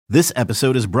This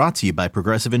episode is brought to you by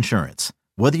Progressive Insurance.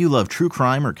 Whether you love true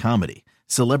crime or comedy,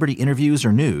 celebrity interviews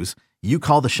or news, you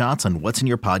call the shots on what's in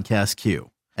your podcast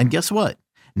queue. And guess what?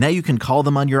 Now you can call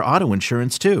them on your auto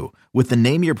insurance too with the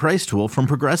Name Your Price tool from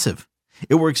Progressive.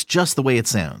 It works just the way it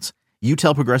sounds. You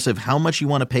tell Progressive how much you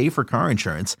want to pay for car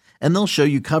insurance, and they'll show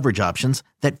you coverage options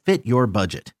that fit your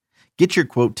budget. Get your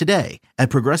quote today at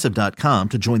Progressive.com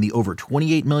to join the over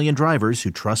 28 million drivers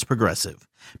who trust Progressive.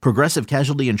 Progressive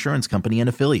Casualty Insurance Company and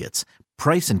Affiliates.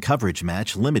 Price and coverage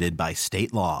match limited by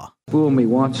state law. Fool me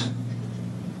once.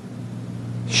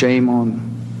 Shame on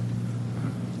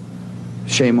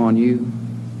you.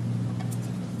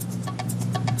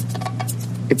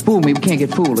 It fooled me, we can't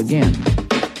get fooled again.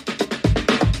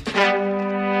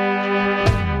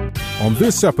 On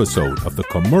this episode of The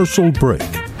Commercial Break.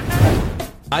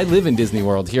 I live in Disney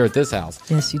World here at this house.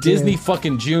 Yes, you do. Disney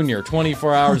fucking Junior,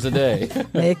 24 hours a day.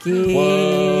 Mickey.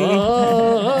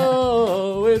 Whoa,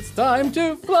 it's time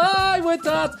to fly with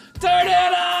us. Turn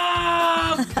it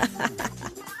up!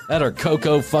 That or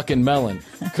Coco fucking Melon.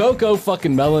 Coco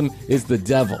fucking Melon is the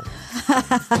devil.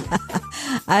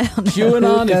 I don't know.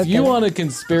 QAnon, if you want a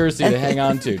conspiracy to hang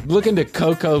on to, look into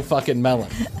Coco fucking Melon.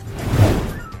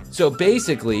 So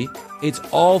basically, it's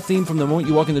all themed from the moment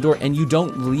you walk in the door, and you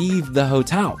don't leave the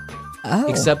hotel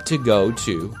except to go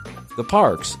to the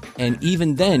parks. And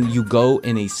even then, you go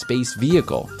in a space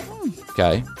vehicle.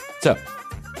 Okay? So,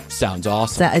 sounds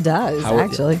awesome. It does,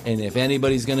 actually. And if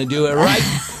anybody's going to do it right,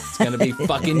 it's going to be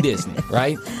fucking Disney,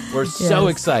 right? We're so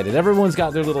excited. Everyone's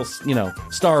got their little,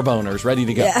 star boners ready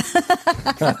to go. Yeah.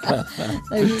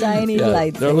 Those tiny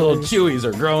lights. Their little chewies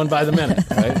are growing by the minute,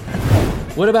 right?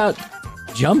 What about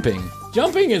jumping?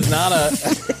 Jumping is not a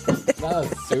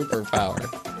superpower.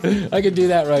 I could do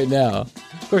that right now.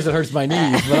 Of course, it hurts my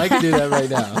knees, but I can do that right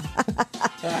now.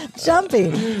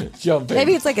 Jumping.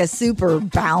 Maybe it's like a super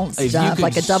bounce jump,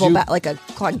 like a like a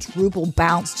quadruple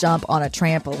bounce jump on a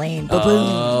trampoline.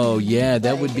 Oh, yeah,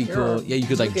 that would be cool. Yeah, you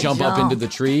could jump up into the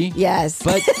tree. Yes.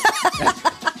 But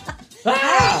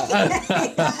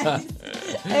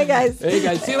Hey guys.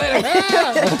 See you later.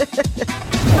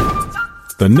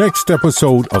 The next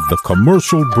episode of The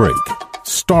Commercial Break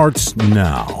starts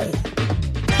now. Time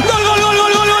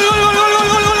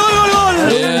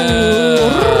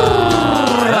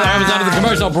to the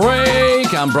commercial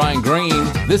break. I'm Brian Green.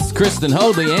 This is Kristen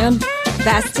Hoadley, and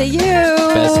Best to you.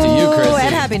 Best to you, Chrissy.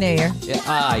 And Happy New Year.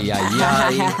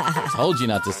 Yeah, told you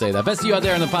not to say that. Best to you out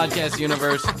there in the podcast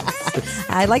universe.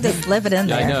 I'd like to slip it in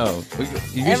there. I know.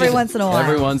 Every once in a while.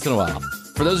 Every once in a while.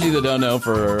 For those of you that don't know,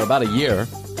 for about a year,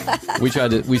 we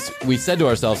said to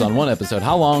ourselves on one episode,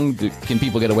 how long can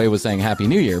people get away with saying Happy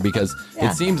New Year? Because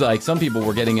it seems like some people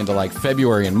were getting into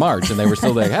February and March, and they were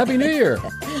still like, Happy New Year.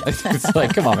 It's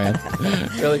like, come on, man.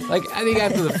 Really? I think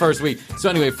after the first week. So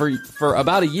anyway, for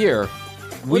about a year,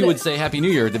 we would say Happy New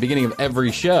Year at the beginning of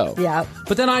every show. Yeah.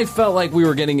 But then I felt like we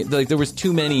were getting, there was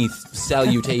too many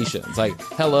salutations.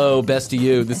 Hello, best to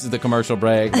you. This is the commercial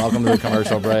break. Welcome to the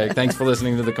commercial break. Thanks for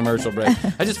listening to the commercial break.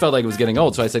 I just felt like it was getting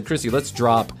old. So I said, Chrissy, let's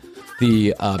drop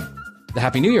the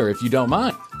Happy New Year if you don't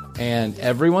mind. And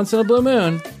every once in a blue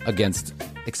moon, against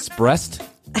expressed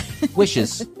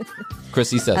wishes,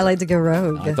 Chrissy says, I like to go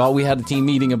rogue. I thought we had a team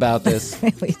meeting about this.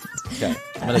 Okay.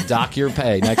 I'm going to dock your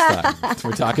pay next time.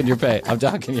 We're talking your pay. I'm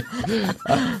docking you.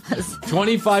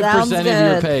 25% of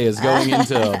your pay is going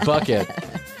into a bucket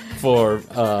for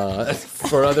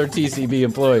other TCB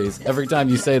employees every time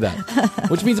you say that,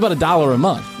 which means about $1 a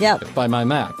month. Yep. By my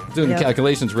math. I'm doing the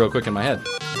calculations real quick in my head.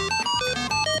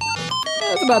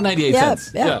 That's about 98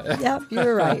 cents. Yep,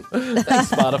 you're right.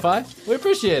 Thanks, Spotify. We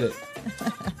appreciate it.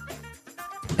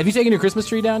 Have you taken your Christmas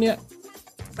tree down yet?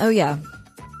 Oh, yeah.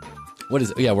 What is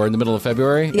it? Yeah, we're in the middle of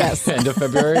February? Yes. End of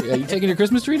February? Are you taking your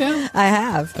Christmas tree down? I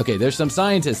have. Okay, there's some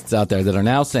scientists out there that are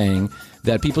now saying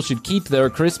that people should keep their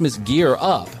Christmas gear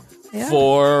up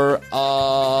for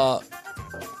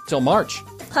till March.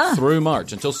 Through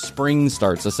March, until spring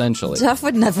starts, essentially. Jeff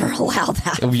would never allow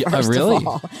that, first really? of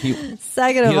all. Second he of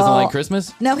all... He doesn't like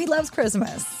Christmas? No, he loves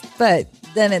Christmas. But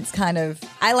then it's kind of...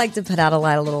 I like to put out a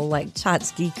lot of little,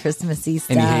 tchotchke Christmassy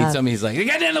stuff. And he hates them. He's like, you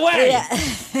got in the way! Yeah.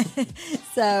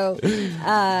 So...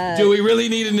 do we really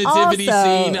need a nativity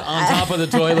scene on top of the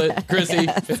toilet, Chrissy?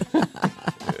 I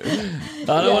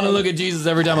don't want to look at Jesus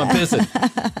every time I'm pissing.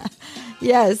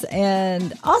 Yes,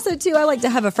 and also, too, I like to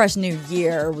have a fresh new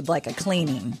year with, a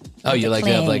cleaning. Oh, you like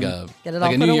to have, a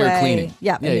New Year cleaning.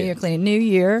 Yeah, New Year cleaning. New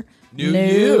Year. New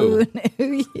you.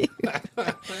 New you.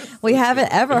 We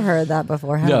haven't ever heard that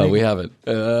before, have we? No, we haven't.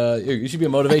 You should be a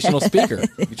motivational speaker.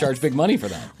 You charge big money for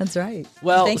that. That's right.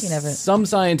 Well, thinking of it. Some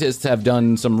scientists have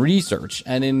done some research,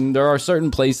 and there are certain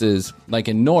places, like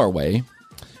in Norway,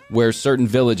 where certain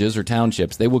villages or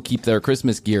townships, they will keep their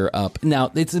Christmas gear up. Now,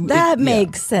 that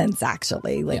makes sense,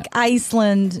 actually. Like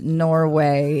Iceland,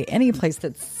 Norway, any place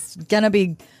that's going to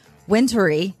be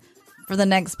wintry for the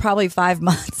next probably 5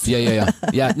 months. Yeah,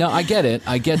 no, I get it.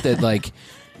 I get that, like,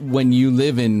 when you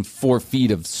live in 4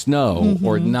 feet of snow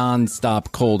or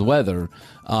nonstop cold weather,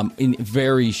 in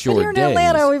very short days. Here in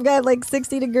Atlanta, we've got like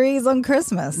 60 degrees on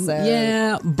Christmas. So.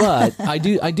 Yeah, but I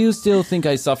do still think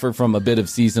I suffer from a bit of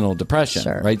seasonal depression,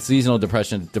 right? Seasonal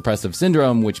depression, depressive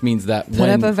syndrome, which means that Put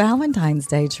up a Valentine's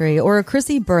Day tree or a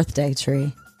Chrissy birthday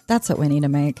tree. That's what we need to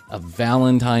make. A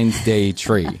Valentine's Day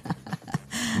tree.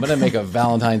 I'm gonna make a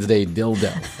Valentine's Day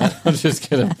dildo.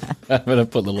 I'm gonna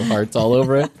put little hearts all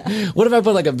over it. What if I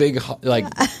put like a big like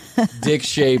dick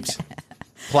shaped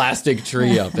plastic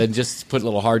tree up and just put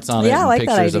little hearts on it and like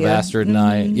pictures of Astrid and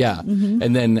I? Yeah,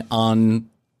 and then on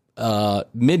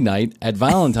midnight at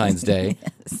Valentine's Day,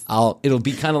 it'll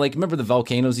be kind of like, remember the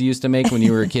volcanoes you used to make when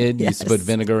you were a kid? You used to put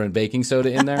vinegar and baking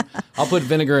soda in there. I'll put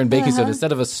vinegar and baking soda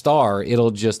instead of a star.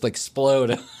 It'll just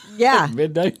explode. Yeah, at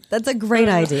midnight. That's a great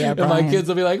idea, Brian. And my kids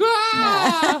will be like,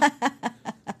 ah!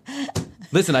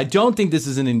 Listen, I don't think this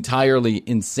is an entirely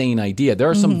insane idea. There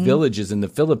are some villages in the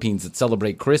Philippines that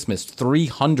celebrate Christmas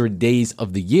 300 days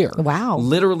of the year. Wow.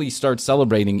 Literally start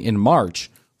celebrating in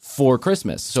March for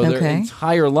Christmas. So their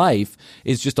entire life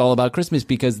is just all about Christmas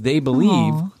because they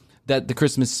believe that the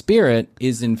Christmas spirit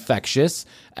is infectious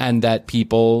and that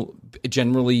people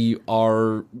generally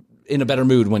are in a better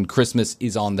mood when Christmas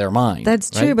is on their mind. That's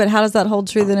true, but how does that hold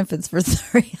true then if it's for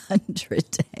 300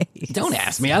 days? Don't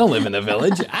ask me. I don't live in a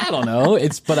village. I don't know.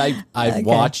 But I've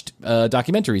watched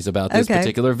documentaries about this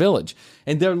particular village,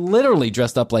 and they're literally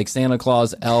dressed up like Santa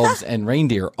Claus, elves, and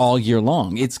reindeer all year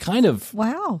long. It's kind of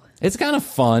It's kind of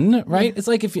fun, right? It's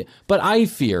like but I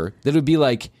fear that it would be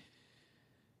like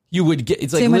you would get.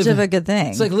 It's like too much of a good thing.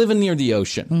 It's like living near the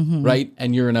ocean, right?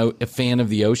 And you're a fan of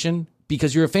the ocean.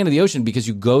 Because you're a fan of the ocean because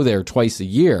you go there twice a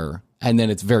year and then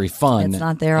it's very fun. It's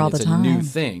not there all the time. It's a new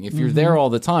thing. If you're there all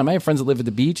the time, I have friends that live at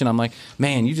the beach and I'm like,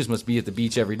 man, you just must be at the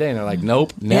beach every day. And they're like,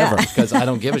 nope, never, because I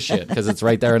don't give a shit because it's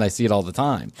right there and I see it all the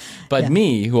time. But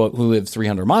me, who lives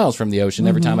 300 miles from the ocean,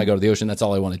 every time I go to the ocean, that's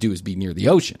all I want to do is be near the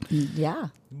ocean. Yeah.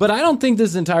 But I don't think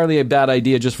this is entirely a bad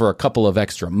idea just for a couple of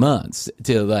extra months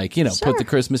to put the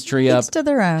Christmas tree up, to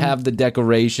their own. Have the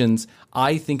decorations.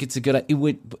 I think it's a good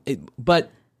idea.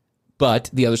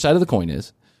 But the other side of the coin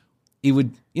is,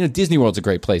 Disney World's a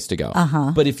great place to go.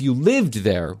 But if you lived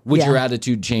there, would your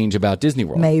attitude change about Disney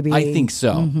World? Maybe. I think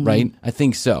so, right? I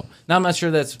think so. Now, I'm not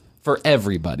sure that's for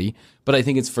everybody, but I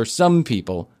think it's for some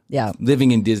people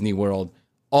living in Disney World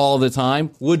all the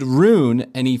time would ruin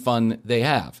any fun they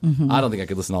have. I don't think I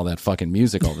could listen to all that fucking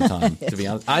music all the time, to be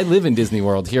honest. I live in Disney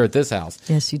World here at this house.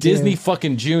 Yes, you do. Disney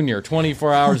fucking Junior,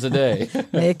 24 hours a day.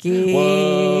 Mickey.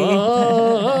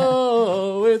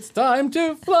 Whoa, it's time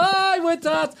to fly with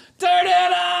us. Turn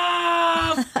it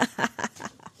off!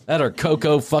 That or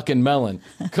Coco fucking Melon.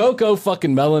 Coco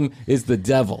fucking Melon is the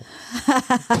devil.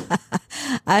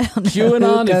 I don't know.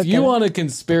 QAnon, if you want a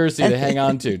conspiracy to hang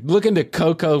on to, look into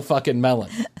Coco fucking Melon.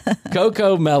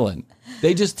 Coco Melon.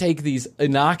 They just take these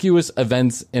innocuous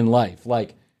events in life,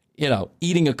 like,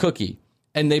 eating a cookie,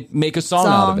 and they make a song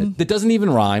out of it that doesn't even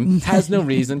rhyme, has no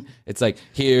reason. It's like,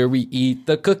 here we eat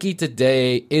the cookie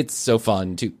today. It's so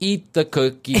fun to eat the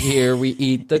cookie. Here we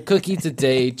eat the cookie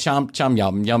today. Chomp, chomp,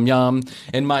 yum, yum, yum.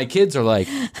 And my kids are like,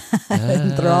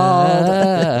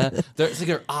 enthralled. It's like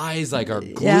their eyes are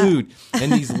glued.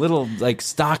 And these little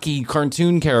stocky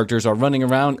cartoon characters are running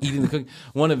around eating the cookie.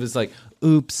 One of us like,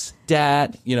 oops,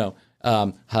 dad,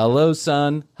 hello,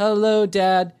 son. Hello,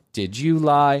 dad. Did you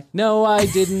lie? No, I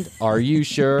didn't. Are you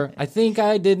sure? I think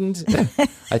I didn't.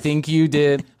 I think you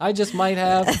did. I just might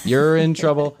have. You're in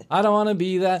trouble. I don't want to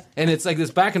be that. And it's like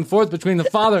this back and forth between the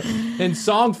father in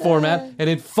song format, and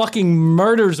it fucking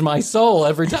murders my soul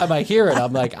every time I hear it.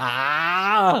 I'm like,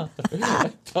 I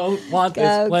don't want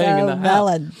this playing in the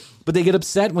house. But they get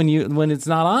upset when it's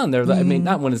not on. I mean,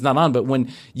 not when it's not on, but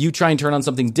when you try and turn on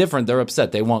something different, they're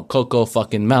upset. They want Coco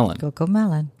fucking Melon. Coco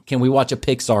Melon. Can we watch a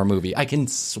Pixar movie? I can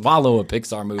swallow a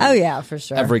Pixar movie. Oh, yeah, for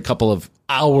sure. Every couple of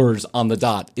hours on the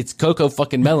dot. It's Coco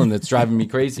fucking Melon that's driving me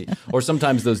crazy. Or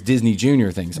sometimes those Disney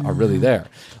Junior things are really there.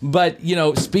 But,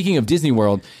 speaking of Disney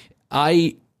World,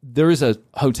 there is a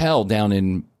hotel down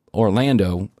in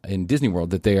Orlando in Disney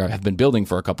World that they have been building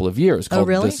for a couple of years called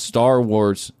the Star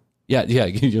Wars. Yeah.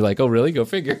 You're like, oh, really? Go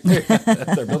figure.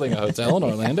 They're building a hotel in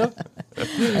Orlando.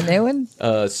 A new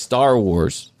one? Star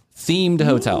Wars themed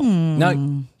hotel.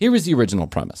 Now, here was the original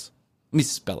premise. Let me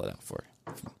spell it out for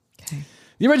you. Okay.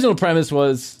 The original premise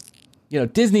was,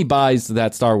 Disney buys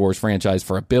that Star Wars franchise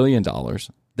for $1 billion,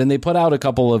 Then they put out a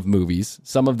couple of movies,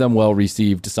 some of them well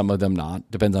received, some of them not,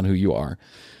 depends on who you are.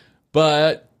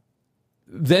 But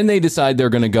then they decide they're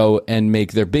going to go and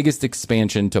make their biggest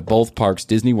expansion to both parks,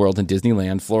 Disney World and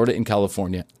Disneyland, Florida and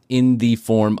California, in the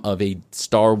form of a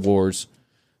Star Wars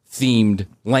themed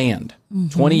land.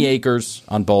 20 acres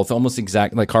on both, almost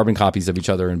exact, like carbon copies of each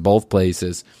other in both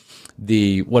places.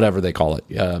 The whatever they call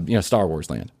it, Star Wars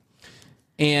land.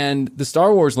 And the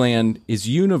Star Wars land is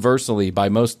universally, by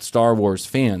most Star Wars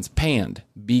fans, panned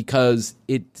because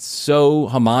it's so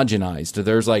homogenized.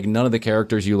 There's like none of the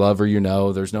characters you love or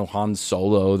There's no Han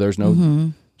Solo. There's no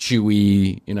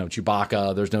Chewie,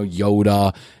 Chewbacca. There's no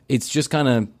Yoda. It's just kind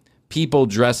of people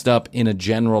dressed up in a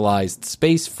generalized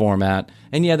space format.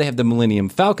 And yeah, they have the Millennium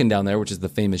Falcon down there, which is the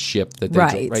famous ship that they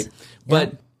right?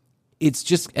 But it's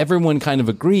just everyone kind of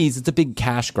agrees it's a big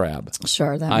cash grab.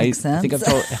 Sure, that makes sense.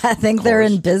 I think they're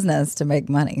in business to make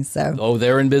money. So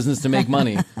they're in business to make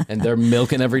money, and they're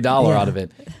milking every dollar out of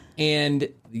it. And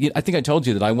I think I told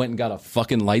you that I went and got a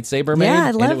fucking lightsaber made. Yeah,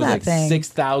 I love and it was like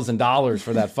 $6,000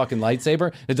 for that fucking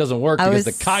lightsaber. It doesn't work because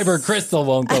the Kyber crystal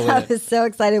won't go in I was so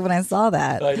excited when I saw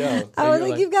that. I know. I was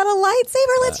like, you've got a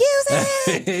lightsaber. Let's use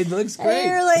it. It looks great.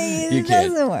 It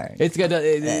doesn't work. You got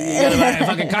to buy a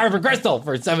fucking Kyber crystal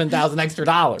for $7,000 extra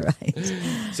dollars. Right.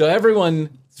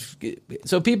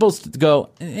 So people go,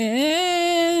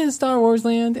 Star Wars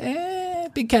land,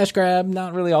 big cash grab,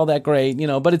 not really all that great,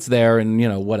 but it's there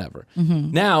and, whatever.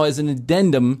 Now, as an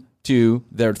addendum to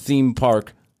their theme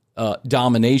park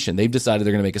domination, they've decided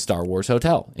they're going to make a Star Wars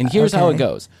hotel. And here's how it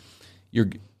goes.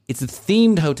 It's a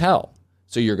themed hotel.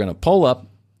 So you're going to pull up,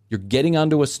 you're getting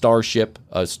onto a starship,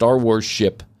 a Star Wars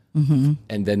ship, and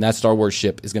then that Star Wars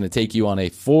ship is going to take you on a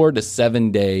 4 to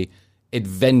 7 day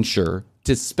adventure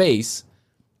to space.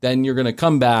 Then you're going to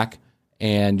come back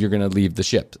and you're going to leave the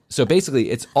ship. So basically,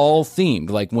 it's all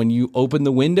themed. Like when you open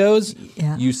the windows,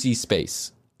 you see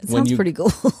space. It sounds pretty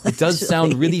cool. It does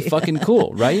sound really fucking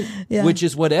cool, right? Yeah. Which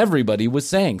is what everybody was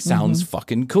saying. Sounds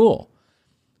fucking cool.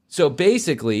 So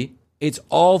basically, it's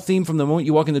all themed from the moment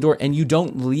you walk in the door, and you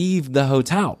don't leave the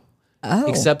hotel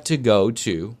except to go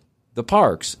to the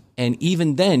parks. And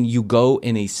even then, you go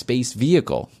in a space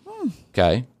vehicle.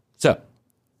 Okay? So,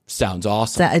 sounds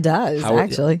awesome. It does,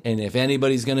 actually. And if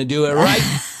anybody's going to do it right,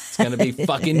 it's going to be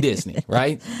fucking Disney,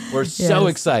 right? We're so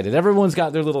excited. Everyone's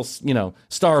got their little,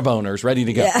 star boners ready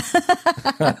to go. Yeah.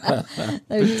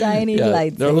 They're tiny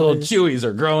lightsabers. Their little chewies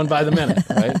are growing by the minute,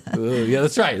 right? Yeah,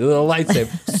 that's right. A little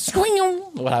lightsaber. Swing,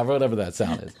 whatever that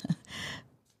sound is.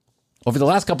 Over the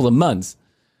last couple of months,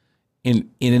 in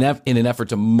an effort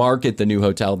to market the new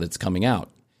hotel that's coming out,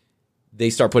 they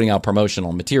start putting out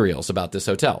promotional materials about this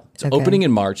hotel. It's opening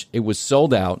in March. It was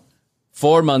sold out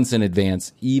 4 months in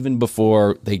advance, even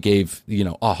before they gave,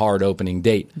 a hard opening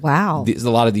date. Wow. A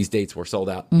lot of these dates were sold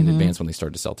out in advance when they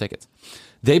started to sell tickets.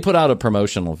 They put out a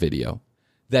promotional video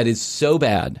that is so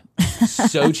bad,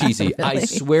 so cheesy. Really? I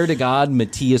swear to God,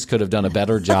 Matthias could have done a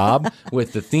better job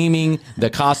with the theming, the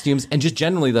costumes, and just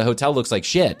generally the hotel looks like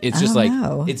shit. It's just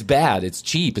it's bad. It's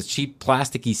cheap. It's cheap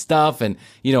plasticky stuff and,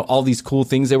 all these cool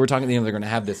things they were talking. They're going to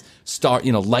have this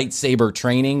lightsaber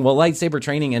training. Well, lightsaber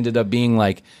training ended up being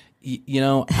like,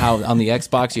 how on the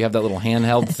Xbox you have that little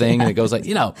handheld thing and it goes like,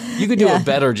 you could do a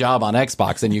better job on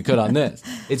Xbox than you could on this.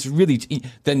 It's really,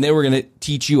 then they were going to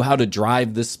teach you how to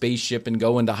drive the spaceship and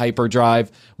go into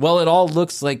hyperdrive. Well, it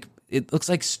looks like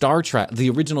Star Trek, the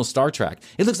original Star Trek.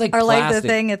 It looks like or plastic. Like the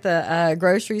thing at the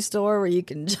grocery store where you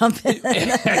can jump in.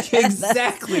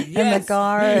 Exactly. In the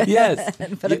car. Yes.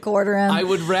 And put a quarter in. I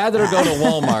would rather go to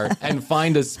Walmart and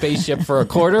find a spaceship for a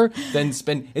quarter than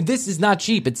spend. And this is not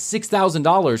cheap. It's $6,000.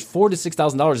 $4,000 to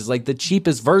 $6,000 is like the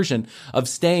cheapest version of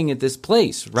staying at this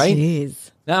place, right?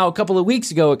 Jeez. Now, a couple of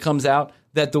weeks ago, it comes out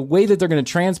that the way that they're going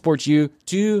to transport you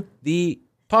to the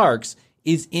parks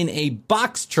is in a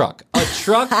box truck.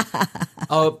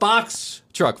 A box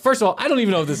truck. First of all, I don't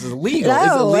even know if this is legal. No.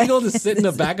 Is it legal to sit in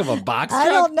the back of a box truck? I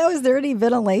don't know. Is there any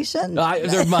ventilation?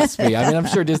 There must be. I mean, I'm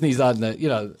sure Disney's on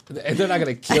the, they're not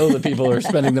going to kill the people who are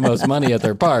spending the most money at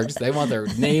their parks. They want their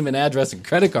name and address and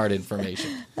credit card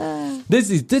information. This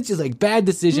is like bad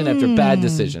decision after bad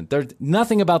decision. There's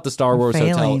nothing about the Star Wars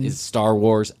hotel is Star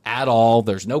Wars at all.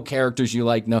 There's no characters you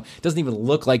like. No, it doesn't even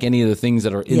look like any of the things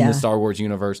that are in the Star Wars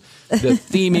universe. The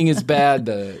theming is bad.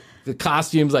 The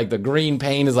costumes, like the green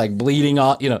paint is like bleeding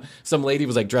off. Some lady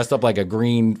was like dressed up like a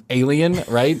green alien,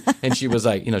 right? And she was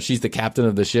like, she's the captain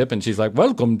of the ship, and she's like,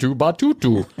 "Welcome to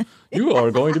Batutu." You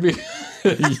are going to be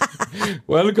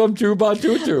welcome to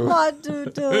Batutu.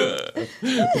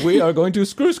 We are going to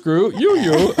screw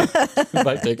you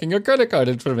by taking your credit card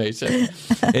information.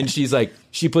 And she's like,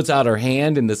 she puts out her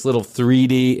hand and this little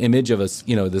 3D image of us,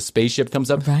 the spaceship comes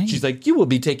up. Right. She's like, you will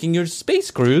be taking your space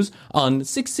cruise on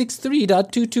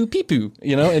 663.22 Pipu,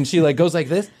 and she like goes like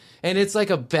this. And it's like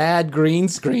a bad green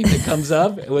screen that comes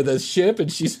up with a ship,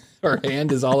 and her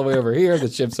hand is all the way over here. The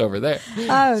ship's over there.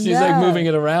 Oh, She's like moving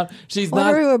it around. She's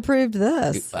Wonder not. who approved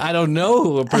this. I don't know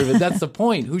who approved it. That's the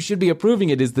point. Who should be approving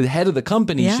it is the head of the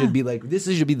company. Yeah. Should be like, this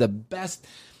should be the best.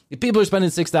 If people are spending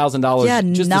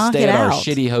 $6,000 just to knock stay it at our out.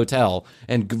 shitty hotel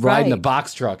and ride in a Right.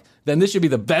 box truck, then this should be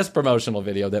the best promotional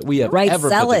video that we have Right, ever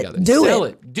sell put it. together. Do Sell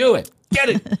it. Do it. Get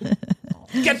it.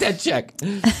 Get that check.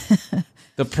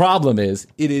 The problem is,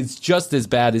 it is just as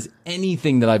bad as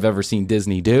anything that I've ever seen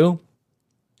Disney do.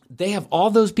 They have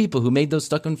all those people who made those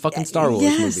fucking Star Wars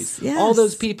movies. Yes. All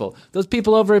those people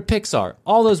over at Pixar,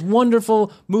 all those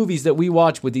wonderful movies that we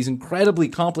watch with these incredibly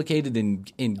complicated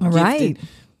and Right. gifted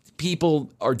people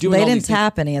are doing. They all didn't these things.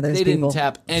 tap any of those They people. didn't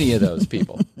tap any of those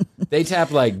people. They tap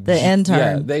like The intern.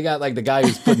 Yeah, they got like the guy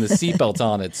who's putting the seatbelt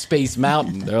on at Space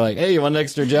Mountain. They're like, hey, you want an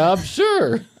extra job?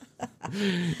 Sure.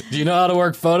 Do you know how to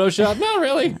work Photoshop? Not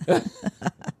really.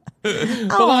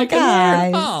 Oh,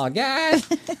 guys. Oh, guys.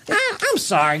 I'm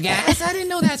sorry, guys. I didn't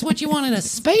know that's what you wanted, a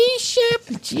spaceship.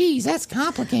 Jeez, that's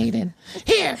complicated.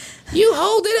 Here, you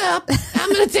hold it up.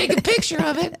 I'm going to take a picture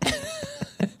of it.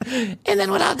 And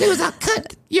then what I'll do is I'll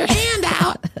cut your hand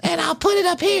out, and I'll put it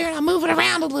up here, and I'll move it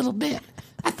around a little bit.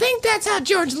 I think that's how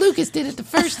George Lucas did it the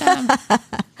first time.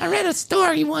 I read a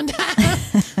story one time.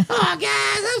 Oh,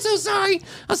 guys, I'm so sorry.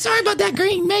 I'm sorry about that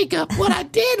green makeup. What I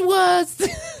did was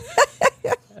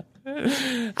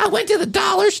I went to the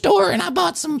dollar store and I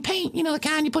bought some paint, the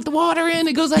kind you put the water in.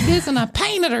 It goes like this, and I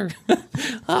painted her.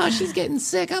 Oh, she's getting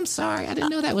sick. I'm sorry. I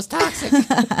didn't know that was toxic.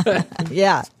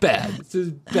 Yeah. Bad. This is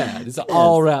bad. It's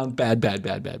all around bad.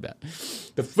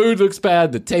 The food looks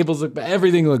bad. The tables look bad.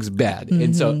 Everything looks bad.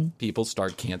 And so people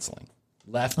start canceling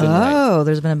left and right. Oh,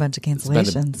 there's been a bunch of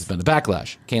cancellations. It's been a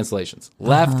backlash. Cancellations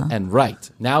left and right.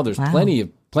 Now there's plenty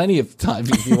of time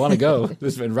if you want to go.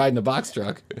 There's been riding a box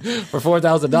truck for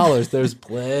 $4,000. There's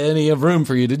plenty of room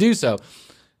for you to do so.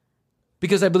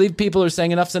 Because I believe people are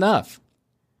saying enough's enough.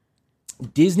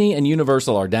 Disney and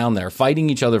Universal are down there fighting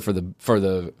each other for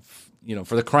the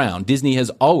crown. Disney has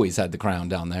always had the crown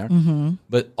down there. Mm-hmm.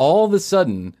 But all of a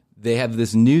sudden, they have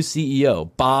this new CEO,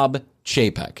 Bob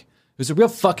Chapek, who's a real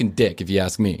fucking dick, if you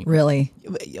ask me. Really?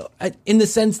 In the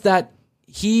sense that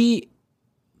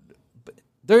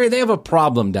they have a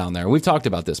problem down there. We've talked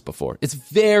about this before. It's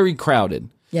very crowded.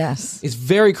 Yes. It's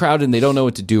very crowded and they don't know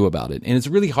what to do about it. And it's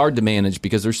really hard to manage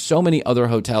because there's so many other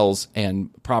hotels and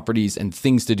properties and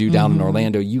things to do down in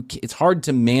Orlando. It's hard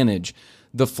to manage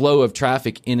the flow of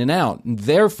traffic in and out. And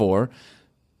therefore,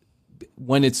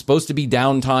 when it's supposed to be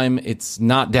downtime, it's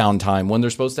not downtime. When they're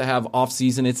supposed to have off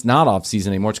season, it's not off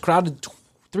season anymore. It's crowded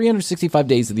 365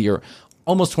 days of the year,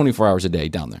 almost 24 hours a day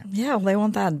down there. Yeah, well, they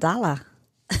want that dollar.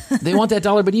 They want that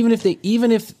dollar, but even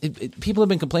if people have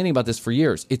been complaining about this for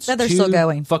years, it's But they're too still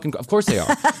going. fucking. Of course they are,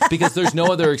 because there's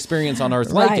no other experience on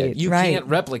Earth like it. You can't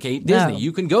replicate Disney. No.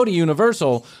 You can go to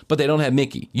Universal, but they don't have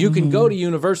Mickey. You can go to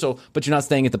Universal, but you're not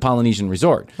staying at the Polynesian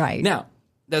Resort. Right. Now,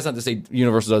 that's not to say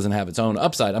Universal doesn't have its own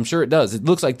upside. I'm sure it does. It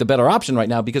looks like the better option right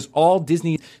now because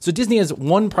Disney has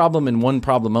one problem and one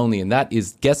problem only, and that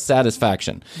is guest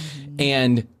satisfaction.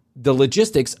 And the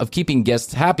logistics of keeping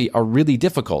guests happy are really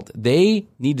difficult. They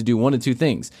need to do one of two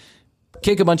things.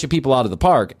 Kick a bunch of people out of the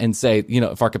park and say,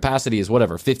 if our capacity is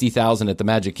 50,000 at the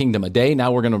Magic Kingdom a day,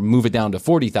 now we're going to move it down to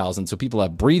 40,000 so people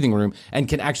have breathing room and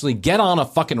can actually get on a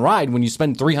fucking ride when you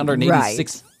spend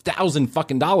 $386,000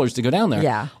 fucking dollars to go down there.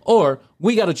 Yeah. Or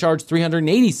we got to charge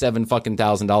 $387 fucking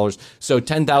 $1,000 so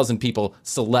 10,000 people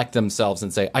select themselves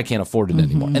and say, I can't afford it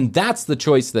anymore. And that's the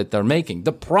choice that they're making.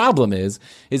 The problem is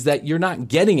that you're not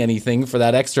getting anything for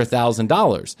that extra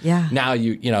 $1,000. Yeah. Now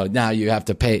you have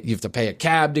to pay a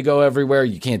cab to go everywhere.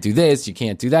 You can't do this, you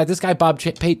can't do that. This guy Bob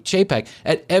Chapek,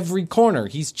 at every corner,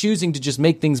 he's choosing to just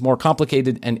make things more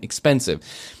complicated and expensive.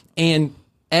 And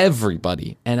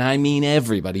everybody, and I mean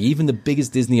everybody, even the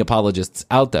biggest Disney apologists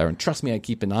out there, and trust me, I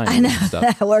keep an eye on this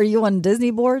stuff. Are you on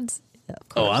Disney boards? Yeah,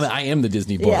 I am the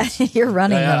Disney board. Yeah, you're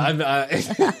running them.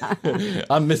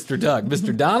 I'm Mr. Duck,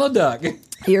 Mr. Donald Duck.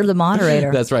 You're the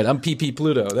moderator. That's right. I'm PP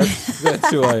Pluto. That's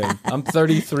who I am. I'm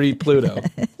 33 Pluto.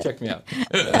 Check me out.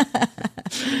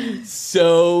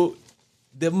 So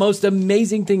the most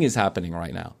amazing thing is happening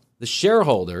right now. The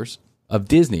shareholders of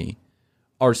Disney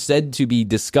are said to be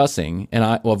discussing, and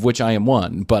of which I am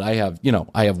one, but I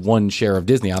have one share of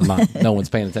Disney. I'm not, no one's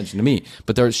paying attention to me,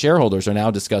 but their shareholders are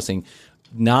now discussing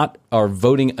are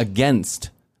voting against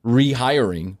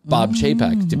rehiring Bob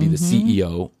Chapek to be the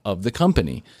CEO of the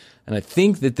company. And I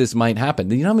think that this might happen.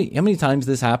 You know how many times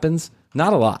this happens?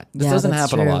 Not a lot. This doesn't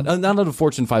happen a lot. Not at a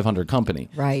Fortune 500 company.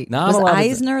 Right. Not was a lot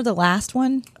Eisner the last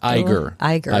one? Iger.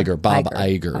 Bob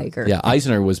Iger. Yeah,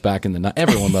 Eisner was back in the...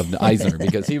 Everyone loved Eisner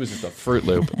because he was just a Fruit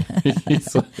Loop.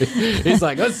 he's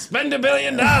like, let's spend $1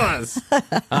 billion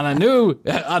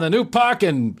on a new park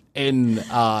in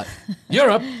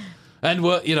Europe. And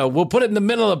we'll put it in the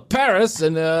middle of Paris,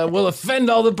 and we'll offend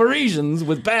all the Parisians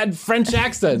with bad French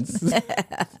accents.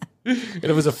 And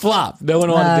it was a flop. No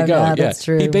one wanted to go. No, that's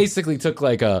true. He basically took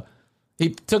like a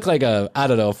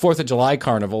 4th of July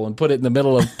carnival and put it in the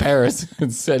middle of Paris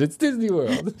and said, it's Disney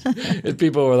World. And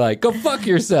people were like, go fuck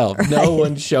yourself. No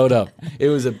one showed up. It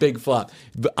was a big flop.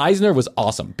 But Eisner was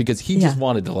awesome because he just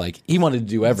wanted to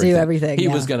do everything. He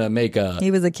was going to make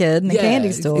he was a kid in a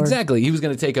candy store. Exactly. He was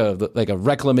going to take a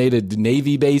reclamated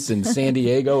Navy base in San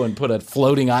Diego and put a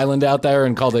floating island out there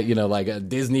and called it, like a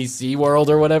Disney Sea World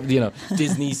or whatever,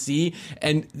 Disney Sea.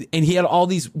 And he had all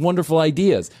these wonderful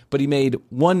ideas, but he made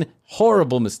one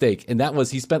horrible mistake, and that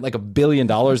was he spent like $1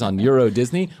 billion on Euro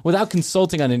Disney without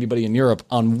consulting on anybody in Europe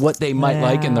on what they might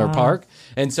like in their park.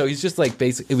 And so he's just like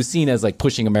it was seen as like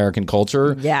pushing American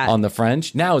culture on the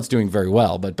French. Now it's doing very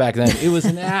well, but back then it was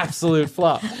an absolute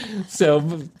flop. So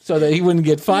that he wouldn't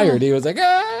get fired, he was like,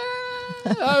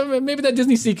 maybe that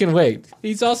Disney Sea can wait.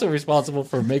 He's also responsible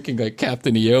for making like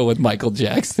Captain EO with Michael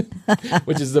Jackson,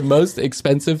 which is the most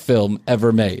expensive film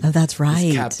ever made. Oh, that's right.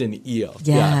 It's Captain EO.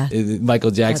 Yeah.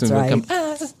 Michael Jackson would come.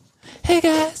 Hey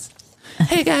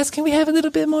guys, can we have a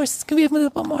little bit more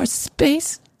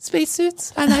space?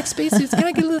 Spacesuits? I like spacesuits. Can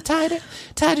I get a little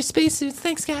tighter spacesuits?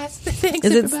 Thanks, guys. Thanks.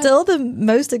 Is it still the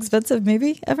most expensive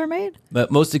movie ever made? The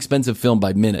most expensive film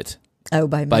by minute. Oh,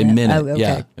 by minute. Oh, okay.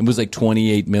 Yeah. It was like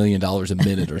 $28 million a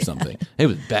minute or something. It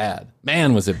was bad.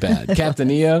 Man, was it bad. Captain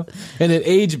EO. And it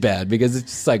aged bad because it's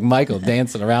just like Michael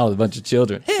dancing around with a bunch of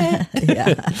children.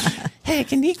 Hey,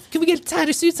 can we get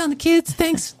tighter suits on the kids?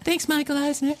 Thanks, Michael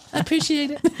Eisner. I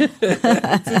appreciate it.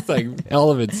 It's just like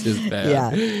all of it's just bad.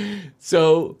 Yeah.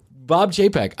 So Bob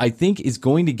Chapek, I think, is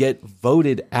going to get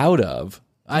voted out of.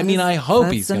 I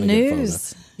hope he's going to get voted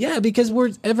out. Yeah, because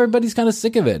everybody's kind of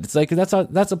sick of it. It's like that's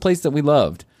a place that we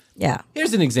loved. Yeah.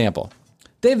 Here's an example.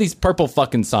 They have these purple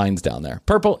fucking signs down there.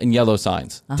 Purple and yellow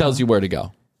signs. Tells you where to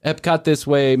go. Epcot this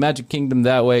way, Magic Kingdom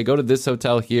that way. Go to this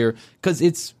hotel here. Because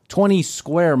it's 20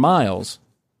 square miles,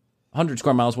 100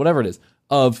 square miles, whatever it is,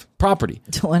 of property.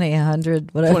 20,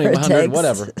 100, whatever 20,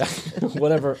 100, it takes.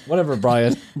 whatever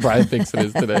Brian thinks it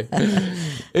is today.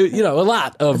 A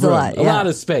lot of room, a lot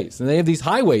of space, and they have these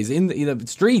highways in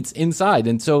streets inside,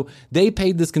 and so they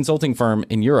paid this consulting firm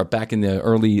in Europe back in the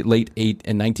late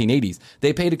 1980s.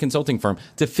 They paid a consulting firm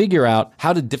to figure out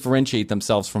how to differentiate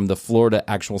themselves from the Florida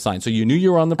actual sign. So you knew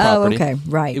you were on the property. Oh, okay,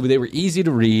 right. They were easy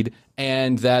to read,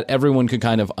 and that everyone could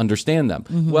kind of understand them.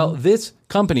 Mm-hmm. Well, this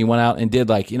company went out and did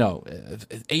 8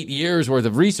 years worth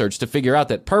of research to figure out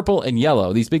that purple and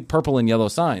yellow, these big purple and yellow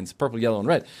signs, purple, yellow, and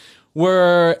red,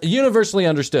 were universally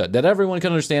understood, that everyone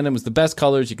could understand them, was the best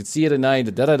colors, you could see it at night,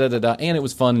 and it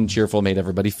was fun and cheerful, made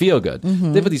everybody feel good.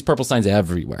 Mm-hmm. They put these purple signs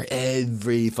everywhere,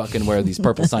 every fucking where, these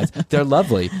purple signs. They're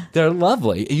lovely.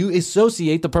 You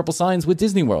associate the purple signs with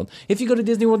Disney World. If you go to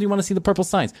Disney World, you want to see the purple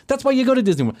signs. That's why you go to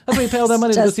Disney World. That's why you pay all that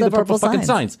money to go see the purple fucking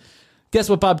signs. Guess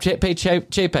what Bob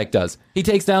Chapek does? He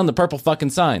takes down the purple fucking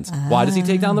signs. Why does he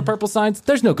take down the purple signs?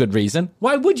 There's no good reason.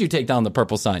 Why would you take down the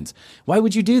purple signs? Why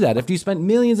would you do that if you spent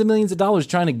millions and millions of dollars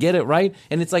trying to get it right?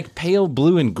 And it's like pale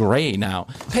blue and gray now.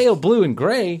 Pale blue and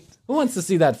gray? Who wants to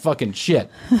see that fucking shit?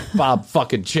 Bob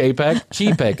fucking Chapek.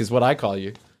 Chapek is what I call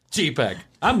you. Chapek.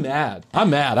 I'm mad. I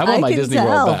want my Disney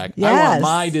World back. Yes. I want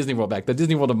my Disney World back. The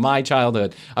Disney World of my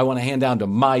childhood. I want to hand down to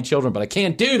my children, but I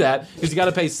can't do that because you got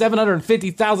to pay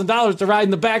 $750,000 to ride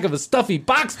in the back of a stuffy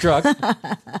box truck to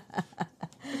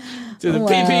the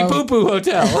Pee Pee Poo Poo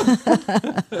Hotel.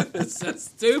 It's so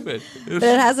stupid. But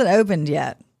it hasn't opened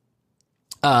yet.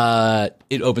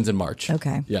 It opens in March.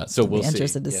 Okay. Yeah, so we'll see.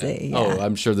 Interested to see. Yeah. Oh,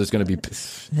 I'm sure there's going to be...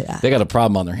 They got a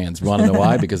problem on their hands. You want to know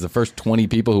why? Because the first 20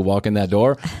 people who walk in that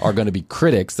door are going to be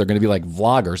critics. They're going to be like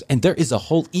vloggers. And there is a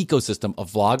whole ecosystem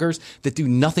of vloggers that do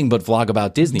nothing but vlog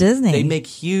about Disney. They make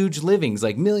huge livings,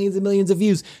 like millions and millions of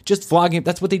views, just vlogging.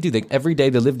 That's what they do. Every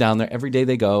day they live down there. Every day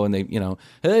they go and they,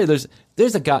 hey,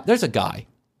 there's a guy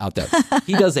out there.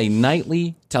 He does a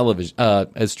nightly television,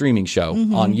 a streaming show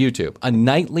on YouTube, a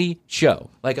nightly show,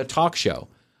 like a talk show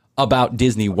about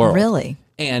Disney World. Really?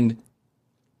 And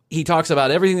he talks about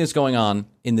everything that's going on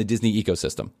in the Disney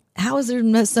ecosystem. How is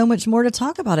there so much more to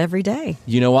talk about every day?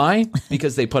 You know why?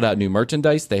 Because they put out new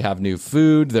merchandise. They have new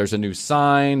food. There's a new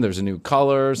sign. There's a new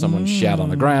color. Someone shat on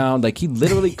the ground. Like, he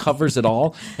literally covers it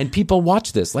all. And people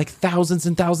watch this. Like, thousands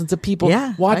and thousands of people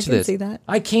watch this. I can see that.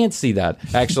 I can't see that,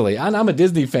 actually. And I'm a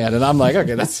Disney fan, and I'm like,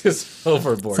 okay, that's just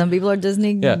overboard. Some people are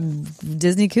Disney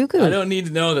cuckoo. I don't need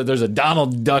to know that there's a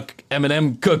Donald Duck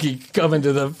M&M cookie coming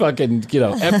to the fucking,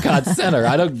 Epcot Center.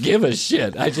 I don't give a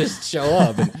shit. I just show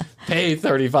up and pay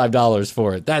 $35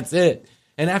 for it. That's it.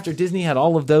 And after Disney had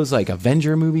all of those like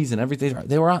Avenger movies and everything,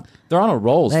 they're on a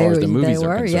roll as far as the movies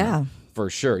are concerned. Yeah, for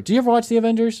sure. Do you ever watch the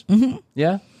Avengers? Mm-hmm.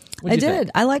 Yeah, I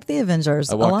did. I like the Avengers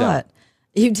a lot. Out.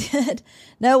 You did?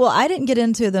 No, well, I didn't get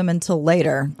into them until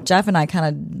later. Jeff and I kind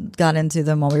of got into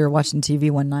them while we were watching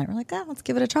TV one night. We're like, let's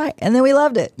give it a try. And then we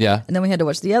loved it. Yeah. And then we had to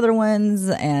watch the other ones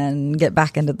and get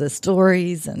back into the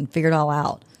stories and figure it all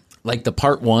out. Like the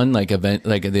part one, like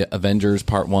the Avengers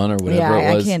part one or whatever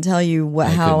it was. I can't tell you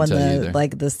how in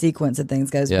the sequence of things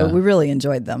goes, but we really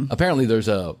enjoyed them. Apparently, there's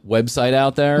a website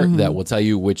out there that will tell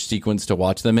you which sequence to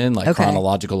watch them in, like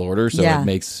chronological order, so it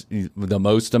makes the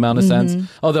most amount of sense.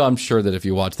 Although I'm sure that if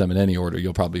you watch them in any order,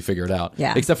 you'll probably figure it out.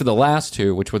 Yeah. Except for the last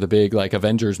two, which were the big like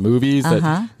Avengers movies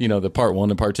that the part one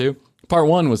and part two. Part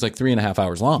one was like 3.5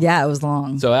 hours long. Yeah, it was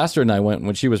long. So Astrid and I went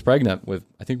when she was pregnant with,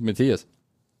 I think, Matthias.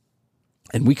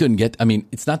 And we couldn't get,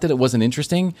 it's not that it wasn't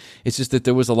interesting. It's just that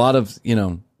there was a lot of,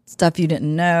 stuff you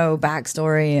didn't know,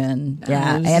 backstory, and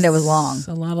it was long.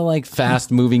 A lot of like fast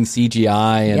moving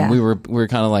CGI. And we were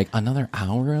kind of like, another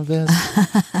hour of this?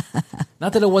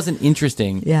 Not that it wasn't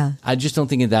interesting. Yeah. I just don't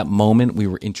think at that moment we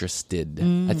were interested.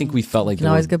 I think we felt like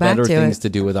there were better things to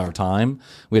do with our time.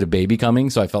 We had a baby coming.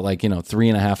 So I felt like,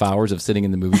 3.5 hours of sitting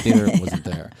in the movie theater wasn't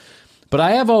there. But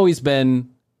I've always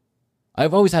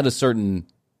had a certain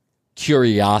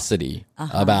curiosity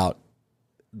about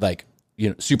like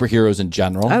superheroes in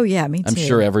general. Oh yeah, me too. I'm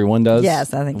sure everyone does.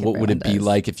 Yes, I think. What would it be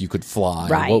like if you could fly?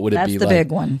 Right. What would it be the like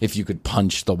big one. if you could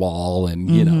punch the wall?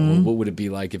 And what would it be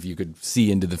like if you could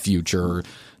see into the future,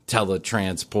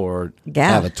 teletransport,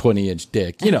 have a 20-inch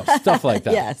dick? Stuff like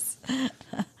that. Yes.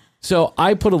 So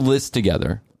I put a list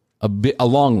together, a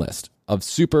long list of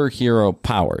superhero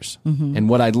powers, and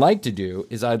what I'd like to do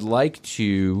is I'd like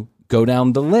to go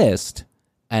down the list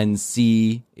and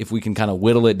see if we can kind of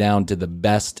whittle it down to the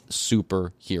best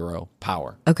superhero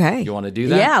power. Okay. You want to do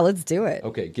that? Yeah, let's do it.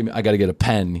 Okay, I got to get a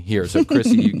pen here. So,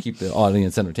 Chrissy, you keep the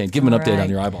audience entertained. Give them an update on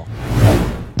your eyeball.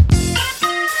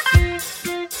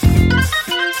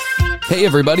 Hey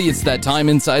everybody, it's that time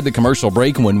inside the commercial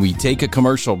break when we take a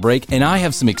commercial break, and I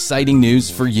have some exciting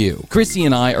news for you. Chrissy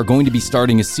and I are going to be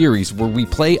starting a series where we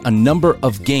play a number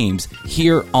of games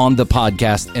here on the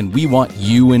podcast, and we want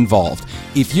you involved.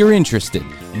 If you're interested,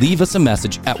 leave us a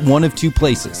message at one of two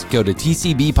places. Go to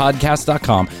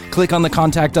tcbpodcast.com, click on the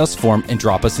Contact Us form, and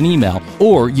drop us an email.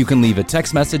 Or you can leave a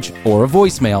text message or a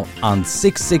voicemail on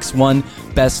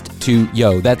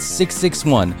 661-BEST-2-YO. That's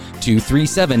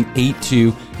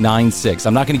 661-237-8296.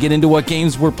 I'm not going to get into what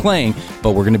games we're playing,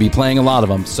 but we're going to be playing a lot of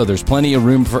them, so there's plenty of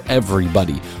room for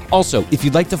everybody. Also, if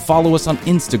you'd like to follow us on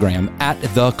Instagram at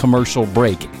The Commercial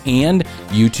Break and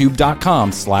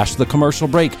youtube.com/The Commercial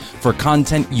Break for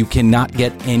content you cannot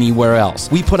get anywhere else.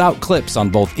 We put out clips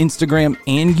on both Instagram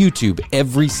and YouTube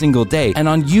every single day. And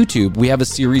on YouTube, we have a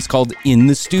series called In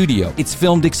the Studio. It's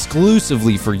filmed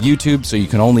exclusively for YouTube, so you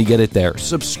can only get it there.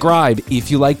 Subscribe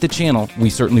if you like the channel. We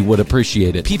certainly would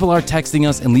appreciate it. People are texting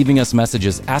us and leaving us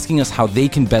messages asking us how they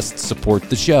can best support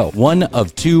the show. One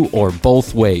of two or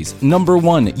both ways. Number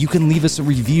one, you can leave us a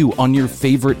review on your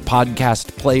favorite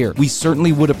podcast player. We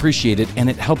certainly would appreciate it, and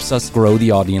it helps us grow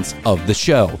the audience of the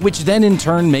show, which then in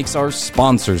turn makes our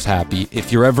sponsors happy.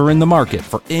 If you're ever in the market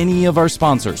for any of our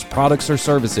sponsors, products or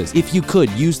services, if you could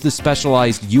use the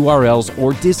specialized URLs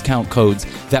or discount codes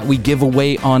that we give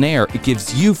away on air, it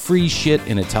gives you free shit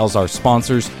and it tells our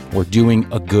sponsors we're doing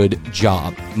a good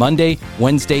job. Monday,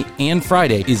 Wednesday, and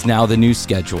Friday is now the new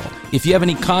schedule. If you have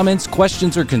any comments,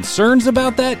 questions, or concerns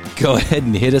about that, go ahead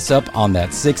and hit us up on that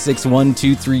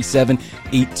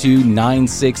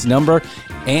 661-237-8296 number,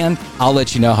 and I'll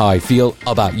let you know how I feel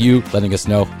about you letting us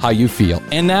know how you feel.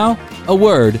 And now, a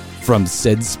word from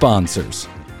said sponsors.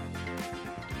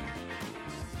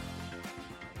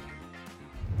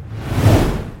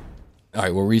 All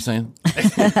right, what were you saying?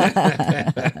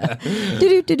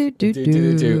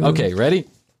 Okay, ready?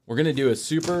 We're going to do a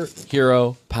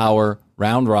superhero power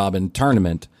round robin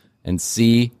tournament and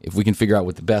see if we can figure out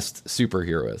what the best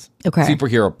superhero is. Okay.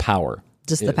 Superhero power.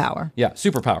 Just the power. Yeah,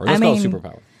 superpower. Let's call it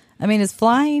superpower. I mean, is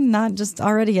flying not just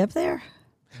already up there?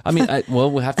 I mean,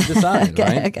 we'll have to decide,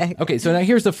 right? Okay. So now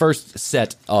here's the first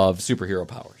set of superhero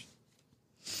powers.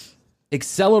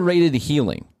 Accelerated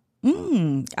healing.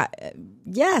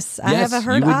 Yes, I have a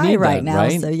hurt eye right now,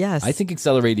 so yes. I think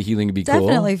accelerated healing would be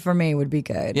Definitely cool. for me would be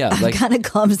good. Yeah, I'm kind of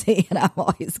clumsy, and I'm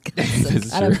always got some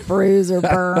kind of bruise or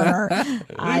burn or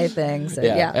eye thing. So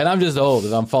yeah, and I'm just old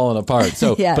and I'm falling apart.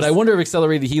 So, Yes. But I wonder if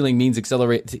accelerated healing means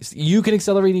you can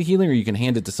accelerate healing, or you can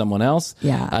hand it to someone else.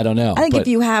 Yeah, I don't know. I think if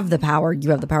you have the power,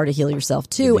 you have the power to heal yourself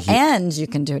too, and you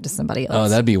can do it to somebody else. Oh,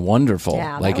 that'd be wonderful.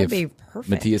 Yeah, like that would if be perfect.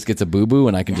 Matthias gets a boo-boo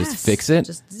and I can just fix it.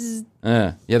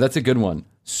 Yeah, that's a good one.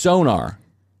 Sonar.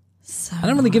 I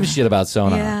don't really give a shit about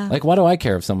sonar. Yeah. Like, why do I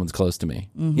care if someone's close to me?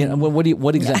 Mm-hmm. You know,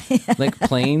 what exactly? Like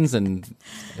planes and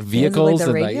vehicles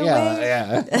and like,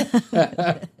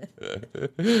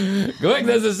 Quick,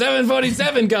 there's a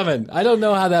 747 coming. I don't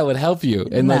know how that would help you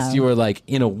unless you were like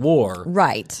in a war,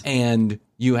 right? And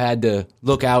you had to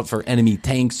look out for enemy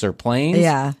tanks or planes.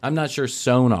 Yeah, I'm not sure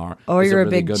sonar. Or you're a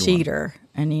really big cheater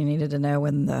and you needed to know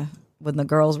when the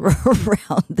girls were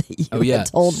around that you had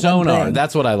told sonar. one thing.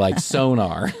 That's what I like.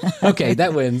 Sonar. Okay,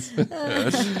 that wins.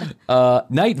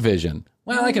 Night vision.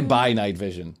 Well, I could buy night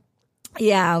vision.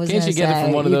 Yeah, I was. Can't you get it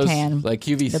from one of those can. like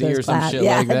QVC or some shit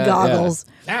like that? Goggles.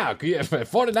 Yeah,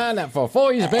 $49 for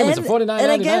 4 years payments of $49.99.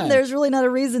 And again, there's really not a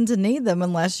reason to need them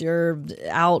unless you're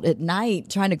out at night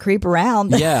trying to creep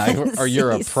around. Yeah, or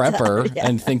you're a prepper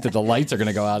and think that the lights are going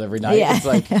to go out every night. Yeah. It's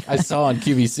like I saw on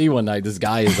QVC one night, this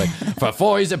guy is like, for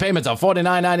 4 years of payments of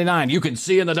 $49.99, you can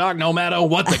see in the dark no matter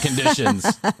what the conditions.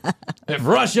 If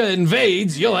Russia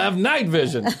invades, you'll have night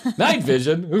vision. Night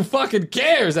vision? Who fucking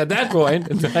cares at that point?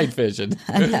 Night vision.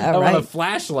 I want a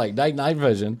flashlight. Night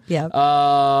vision.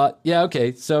 Yeah. Yeah.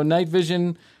 Okay. So night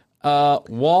vision.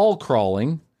 Wall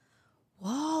crawling.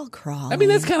 Wall crawling. I mean,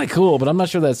 that's kind of cool, but I'm not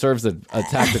sure that serves a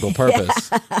tactical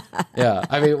purpose. Yeah.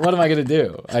 I mean, what am I going to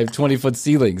do? I have 20-foot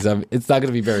ceilings. It's not going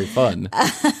to be very fun.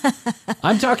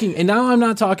 I'm talking, and now I'm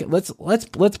not talking. Let's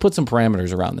put some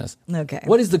parameters around this. Okay.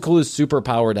 What is the coolest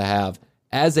superpower to have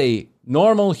as a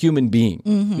normal human being?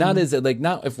 Mm-hmm. Not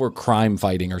if we're crime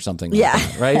fighting or something like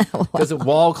that, right? Because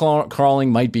wall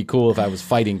crawling might be cool if I was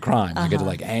fighting crime. I get to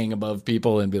like hang above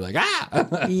people and be like,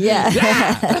 Yeah. yeah.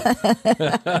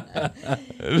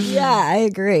 Yeah, I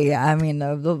agree. I mean,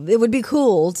 it would be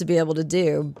cool to be able to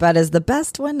do, but as the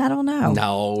best one, I don't know.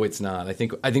 No, it's not. I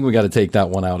think we got to take that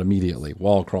one out immediately.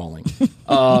 Wall crawling.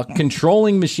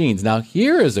 Controlling machines. Now,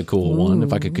 here is a cool one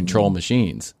if I could control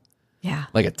machines. Yeah.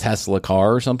 Like a Tesla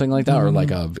car or something like that, or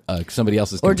like a somebody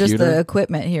else's computer. Or just the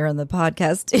equipment here in the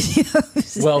podcast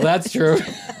studios. Well, that's true.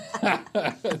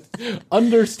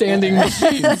 Understanding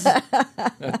machines.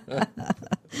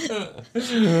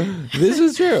 This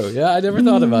is true. Yeah, I never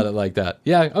thought about it like that.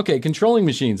 Yeah, okay, controlling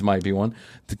machines might be one.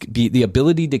 The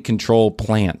ability to control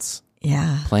plants.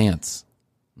 Yeah. Plants.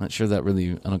 Not sure that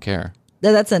really, I don't care.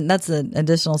 That's an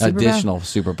additional superpower. Additional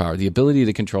superpower. The ability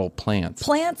to control plants.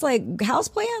 Plants like house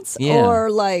plants? Yeah. Or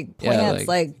like plants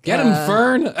like get him,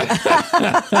 Fern!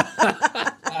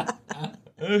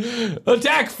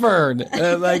 Attack Fern!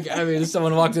 If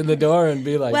someone walked in the door and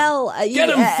be like, get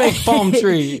him, fake palm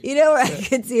tree! You know where I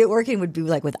could see it working would be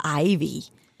like with ivy.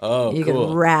 Oh, you cool.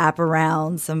 could wrap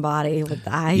around somebody with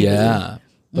ivy. Yeah.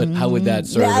 But how would that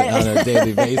serve on a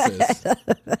daily basis?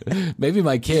 Maybe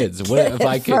my kids. What if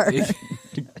I could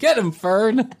get him,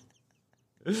 Fern?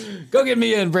 Go get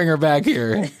Mia and bring her back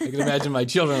here. I can imagine my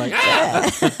children like,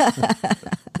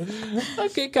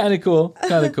 Okay, kind of cool.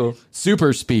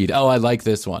 Super speed. Oh, I like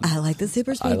this one. I like the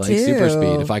super speed I like too. super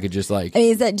speed. If I could just like, I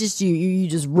mean, is that just you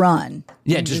just run?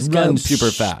 Yeah, you just run go,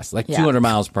 super fast, like 200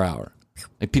 miles per hour.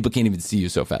 Like people can't even see you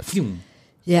so fast.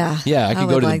 Yeah. Yeah, I could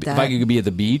go to like if I could be at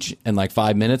the beach in like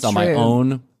 5 minutes on my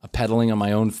own, pedaling on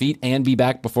my own feet, and be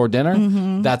back before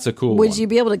dinner. That's a cool one. Would you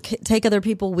be able to take other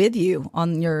people with you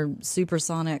on your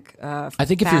supersonic? I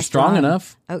think if you're strong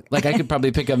enough, like I could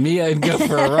probably pick up Mia and go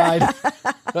for a ride.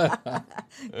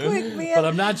 Quick, Mia. But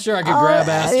I'm not sure I could grab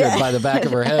Astrid by the back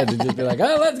of her head and just be like,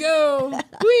 "Oh, let's go!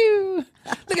 Woo!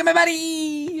 Look at my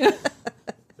buddy!"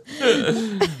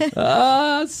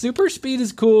 Super speed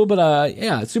is cool, but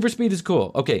yeah, super speed is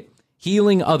cool. Okay,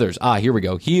 healing others. Here we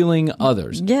go. Healing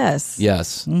others. Yes.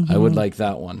 I would like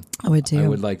that one. I would too. I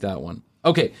would like that one.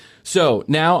 Okay, so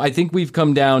now I think we've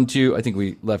come down to, I think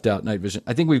we left out night vision.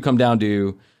 I think we've come down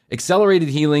to accelerated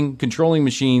healing, controlling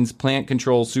machines, plant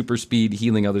control, super speed,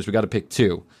 healing others. We got to pick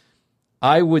two.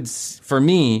 I would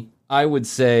say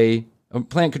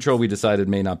plant control, we decided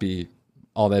may not be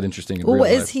all that interesting in real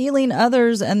life. Is healing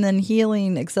others and then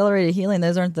accelerated healing,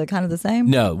 those aren't the kind of the same?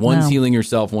 No, one's healing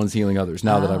yourself, one's healing others,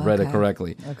 now that I've read it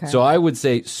correctly. Okay. So I would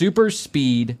say super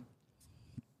speed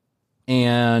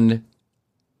and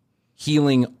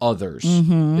healing others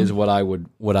is what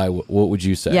would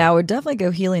you say? Yeah, I would definitely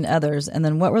go healing others. And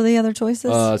then what were the other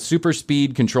choices? Super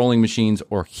speed, controlling machines,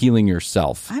 or healing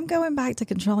yourself. I'm going back to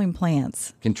controlling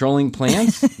plants. Controlling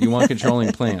plants? You want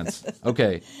controlling plants.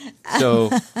 Okay. So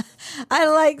I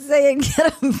like saying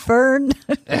get them ferned.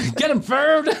 Get them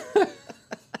ferned.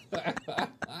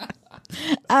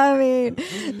 I mean,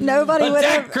 nobody would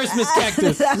ever. Christmas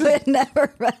cactus.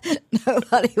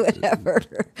 Nobody would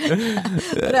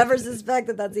ever suspect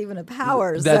that that's even a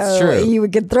power. That's so true. You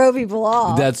could throw people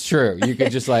off. That's true. You could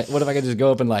just what if I could just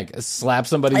go up and slap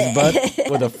somebody's butt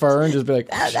with a fern? Just be like,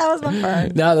 that was my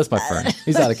fern. No, that's my fern.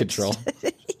 He's out of control.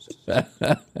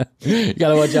 You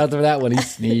gotta watch out for that one.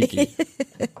 He's sneaky.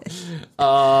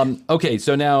 Okay,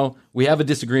 so now we have a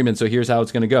disagreement. So here's how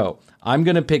it's gonna go. I'm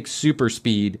gonna pick super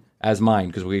speed as mine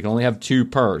because we can only have 2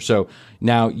 per. So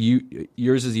now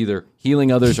yours is either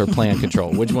healing others or plan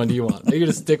control. Which one do you want? Are you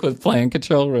gonna stick with plan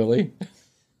control? Really?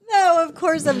 No, of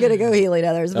course I'm gonna go healing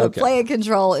others, but Okay. plan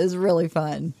control is really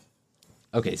fun.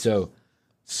 Okay, so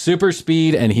super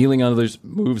speed and healing others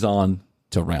moves on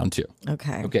to round 2.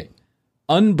 Okay. Okay.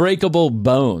 Unbreakable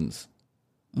bones.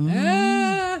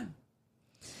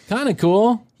 Kind of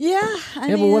cool. Yeah.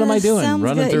 But what am I doing?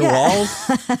 Running through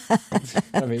walls?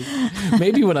 I mean,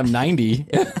 maybe when I'm 90.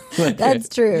 That's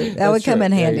true. That would come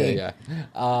in handy. Yeah.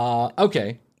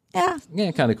 Okay. Yeah.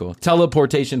 Yeah, kind of cool.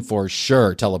 Teleportation for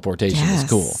sure. Teleportation is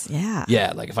cool. Yeah.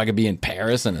 Yeah, like if I could be in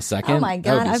Paris in a second. Oh my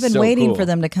that would God. be I've been so waiting cool. for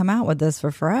them to come out with this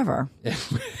for forever.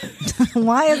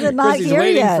 Why is it not Chrissy's here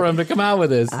waiting yet? for him to come out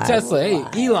with this. Tesla, hey,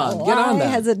 Elon, get on Why that.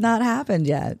 has it not happened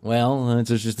yet? Well, it's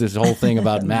just this whole thing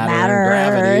about matter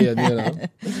and gravity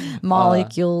and,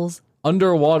 Molecules.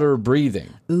 underwater breathing.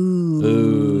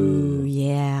 Ooh.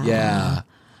 Yeah. Yeah.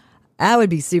 That would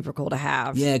be super cool to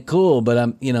have. Yeah, cool, but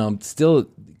I'm still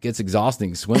gets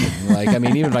exhausting swimming. Like, I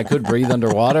mean, even if I could breathe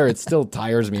underwater, it still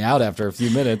tires me out after a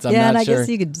few minutes. I'm and not I sure. guess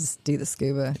you could just do the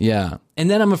scuba. Yeah. And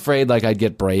then I'm afraid I'd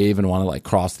get brave and want to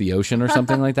cross the ocean or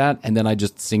something like that. And then I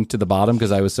just sink to the bottom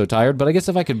because I was so tired. But I guess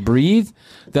if I could breathe,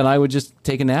 then I would just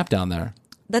take a nap down there.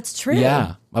 That's true.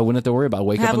 Yeah. I wouldn't have to worry about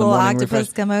wake Have up a in the little morning. octopus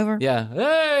refreshed. come over. Yeah.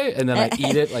 Hey! And then I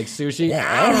eat it like sushi.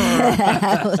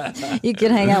 You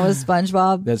can hang out with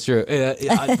SpongeBob. That's true.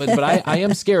 But I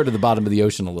am scared of the bottom of the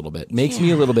ocean a little bit. Makes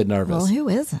me a little bit nervous. Well, who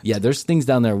isn't? Yeah, there's things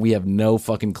down there we have no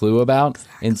fucking clue about.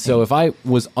 Exactly. And so if I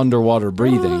was underwater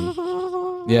breathing,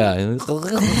 yeah,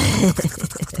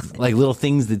 like little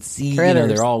things that see,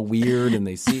 they're all weird and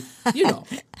they see,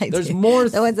 there's more.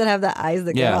 The ones that have the eyes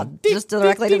that go Yeah. out just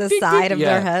directly to the side of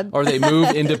their head. Or they move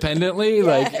independently.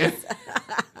 Like, I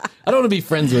don't want to be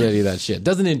friends with any of that shit.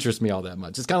 Doesn't interest me all that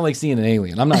much. It's kind of like seeing an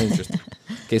alien. I'm not interested.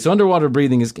 Okay, so underwater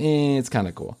breathing is, it's kind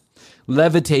of cool.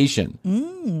 Levitation.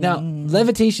 Now,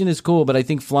 levitation is cool, but I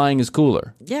think flying is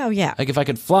cooler. Yeah, yeah. Like if I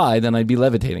could fly, then I'd be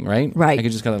levitating, right? Right. I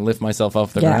could just kind of lift myself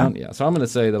off the ground. Yeah. So I'm going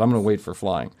to say that I'm going to wait for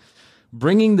flying.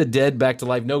 Bringing the dead back to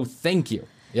life. No, thank you.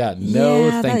 Yeah,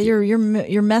 thank you.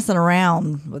 You're messing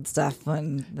around with stuff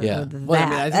and yeah. with Well, that. I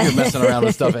mean, I think you're messing around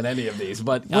with stuff in any of these,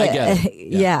 but I get it.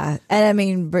 Yeah. And I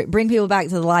mean, bring people back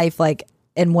to life, like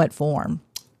in what form?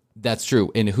 That's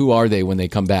true. And who are they when they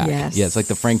come back? Yes. Yeah, it's like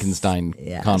the Frankenstein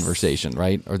conversation,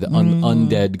 right? Or the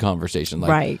undead conversation. Like,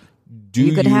 Right.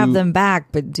 You could have them back,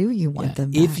 but do you want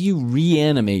them back? If you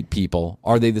reanimate people,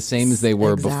 are they the same as they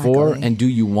were before? And do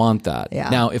you want that? Yeah.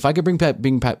 Now, if I could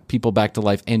bring people back to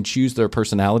life and choose their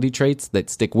personality traits that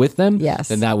stick with them,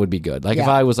 then that would be good. Like if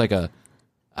I was like a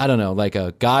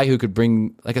guy who could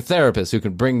bring, like a therapist who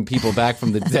could bring people back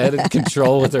from the dead and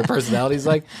control what their personalities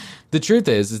like. The truth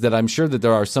is that I'm sure that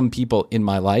there are some people in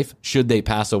my life, should they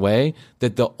pass away,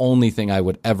 that the only thing I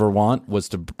would ever want was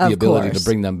the ability to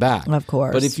bring them back. Of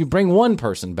course. But if you bring one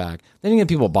person back, then you get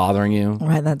people bothering you.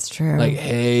 Right, that's true. Like,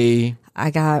 hey,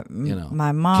 I got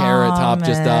my mom. Carrot Top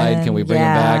just died. Can we bring him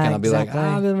back? And I'll be exactly. like,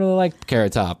 I didn't really like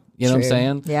Carrot Top. You know what I'm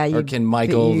saying? Yeah. Or can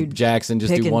Michael Jackson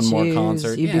just do one more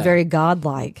concert? You'd be very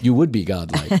godlike. You would be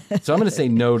godlike. So I'm going to say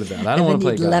no to that. I don't want to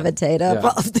play you'd God. levitate up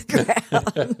off the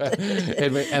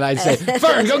ground. and I'd say,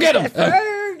 Fern, go get him.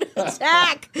 Fern,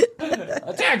 attack.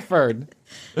 Attack, Fern.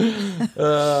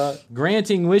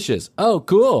 Granting wishes. Oh,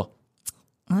 cool.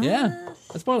 Yeah.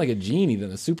 That's more like a genie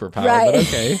than a superpower, Right. but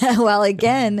okay. Well,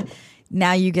 again,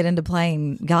 now you get into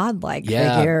playing godlike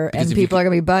figure, because and if people you are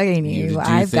going to be bugging you you. do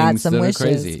I've got things some that are wishes.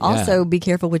 crazy, yeah. Also, be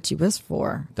careful what you wish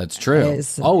for. That's true.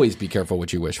 Is- Always be careful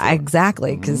what you wish for.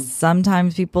 Exactly, because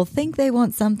sometimes people think they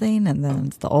want something, and then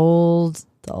it's the old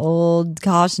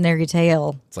cautionary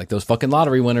tale. It's like those fucking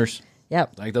lottery winners.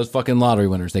 Yep. Like those fucking lottery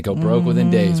winners. They go broke within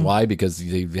days. Why? Because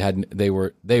they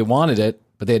wanted it,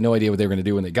 but they had no idea what they were going to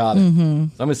do when they got it. So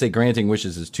I'm going to say granting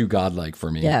wishes is too godlike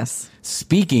for me. Yes.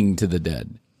 Speaking to the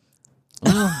dead.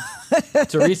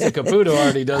 Teresa Caputo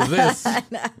already does this.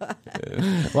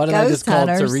 Why did I just call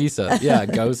Teresa? Yeah,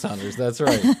 ghost hunters. That's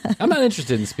right. I'm not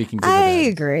interested in speaking to the dead. I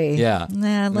agree. Yeah.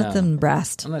 Let them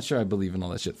rest. I'm not sure I believe in all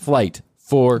that shit. Flight.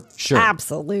 For sure.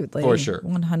 Absolutely. For sure.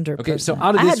 100%. Okay, so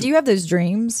out of this... do you have those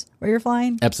dreams where you're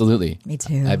flying? Absolutely. Me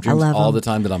too. I have dreams love all them. the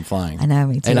time that I'm flying. I know,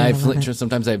 me too. And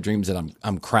sometimes I have dreams that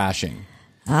I'm crashing.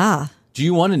 Ah. Do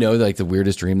you want to know like the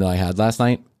weirdest dream that I had last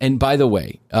night? And by the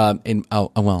way, I'll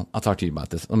talk to you about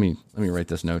this. Let me write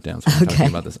this note down. So I can talk to you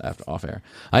about this off air.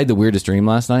 I had the weirdest dream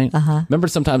last night. Remember,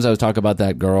 sometimes I was talking about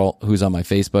that girl who's on my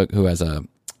Facebook who has a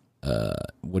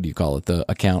what do you call it? The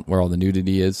account where all the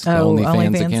nudity is. The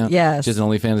OnlyFans account. Yes. She's an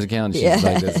OnlyFans account. She's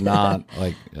like, it's not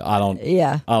like I don't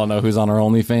know who's on her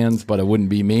OnlyFans, but it wouldn't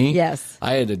be me. Yes.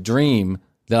 I had a dream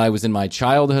that I was in my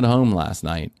childhood home last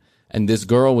night. And this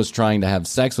girl was trying to have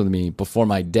sex with me before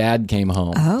my dad came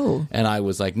home. Oh. And I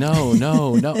was like, no.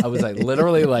 I was like,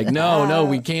 literally like, no,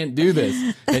 we can't do this.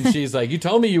 And she's like, you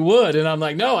told me you would. And I'm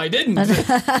like, no, I didn't.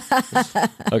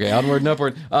 Okay, onward and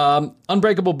upward.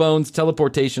 Unbreakable bones,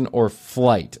 teleportation, or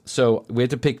flight. So we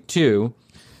had to pick two.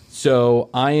 So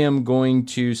I am going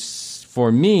to,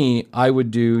 for me, I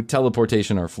would do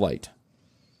teleportation or flight.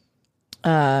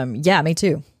 Yeah, me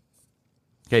too.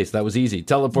 Okay, so that was easy.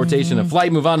 Teleportation and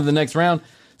flight. Move on to the next round.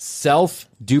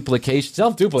 Self-duplication.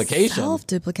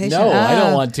 Self-duplication? No, I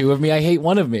don't want two of me. I hate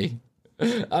one of me.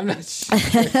 I'm not sure.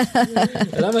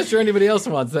 And I'm not sure anybody else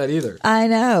wants that either. I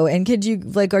know. And could you,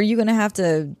 like, are you going to have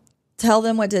to tell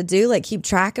them what to do? Like, keep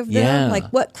track of them? Yeah. Like,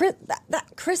 what,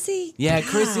 Chrissy? Yeah, God.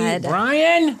 Chrissy.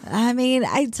 Brian? I mean,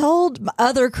 I told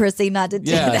other Chrissy not to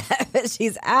do that, but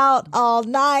she's out all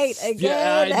night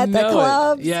again at the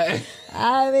clubs. Yeah.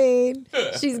 I mean,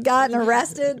 she's gotten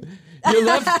arrested. You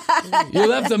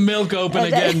left the milk open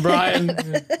again, Brian.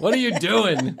 What are you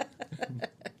doing?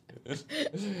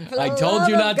 I told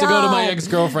you not to go to my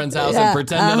ex-girlfriend's house and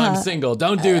pretend that I'm single.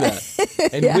 Don't do that.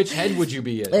 And which head would you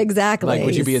be in? Exactly. Like,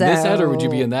 would you be in this head or would you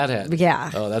be in that head?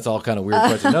 Yeah. Oh, that's all kind of weird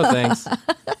question. No, thanks.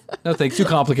 No, thanks. Too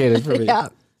complicated for me. Yeah.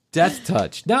 Death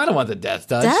touch. No, I don't want the death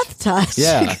touch. Death touch?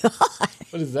 Yeah.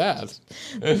 What is that?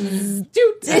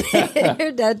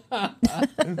 You're dead.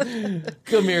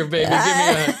 Come here, baby.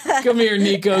 Come here,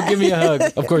 Nico. Give me a hug.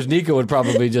 Of course, Nico would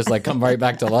probably just like come right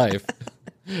back to life.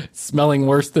 Smelling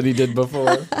worse than he did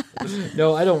before.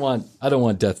 No, I don't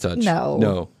want death touch.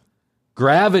 No.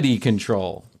 Gravity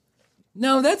control.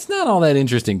 No, that's not all that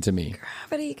interesting to me.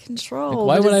 Gravity control.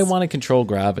 Like, why would I want to control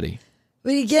gravity?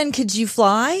 But again, could you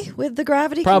fly with the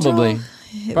gravity Probably.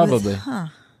 control? Probably.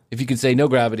 If you could say no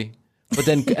gravity. But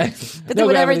then,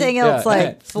 would everything else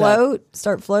float,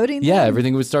 start floating? Yeah,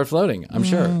 everything would start floating, I'm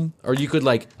sure. Or you could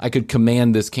I could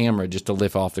command this camera just to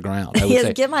lift off the ground. I would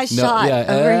say, get my shot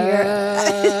over here.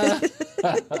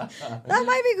 That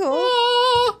might be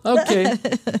cool. Okay.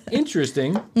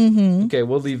 Interesting. Mm-hmm. Okay,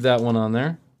 we'll leave that one on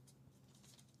there.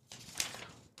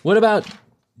 What about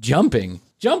jumping?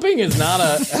 Jumping is not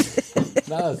a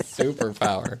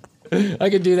superpower. I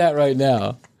could do that right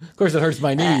now. Of course, it hurts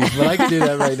my knees, but I can do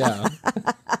that right now.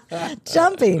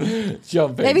 Jumping.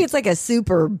 Maybe it's like a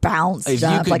super bounce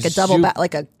jump, like a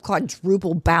like a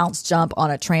quadruple bounce jump on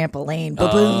a trampoline.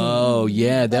 Oh,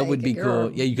 yeah, that would be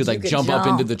cool. Yeah, you could jump up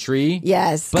into the tree.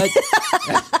 Yes. But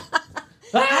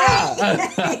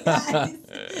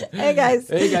Hey guys.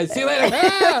 See you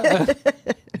later.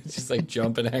 Just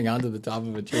jump and hang on to the top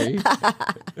of a tree.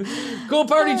 Cool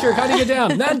party trick. How do you get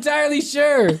down? Not entirely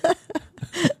sure.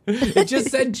 It just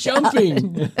said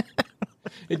jumping.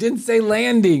 It didn't say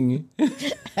landing.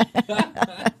 That's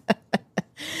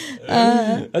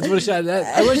what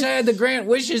I wish I had the grant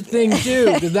wishes thing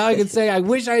too, because now I can say I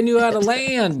wish I knew how to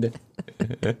land.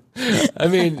 I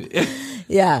mean,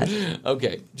 yeah.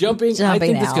 Okay, jumping. I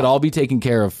think this could all be taken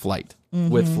care of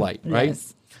with flight, right?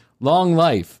 Yes. Long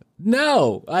life.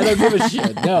 No, I don't give a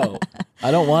shit. No, I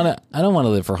don't want to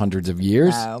live for hundreds of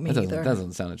years. No, me neither. That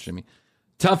doesn't sound interesting to me.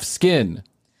 Tough skin.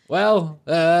 Well,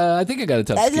 I think I got a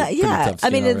tough skin. Yeah, tough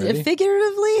skin already.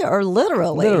 Figuratively or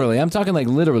literally? Literally. I'm talking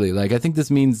literally. I think this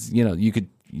means,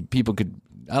 people could,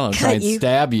 I don't know, try and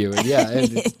stab you. And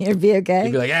you'd be okay.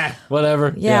 You'd be like,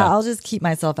 whatever. Yeah, I'll just keep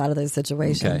myself out of those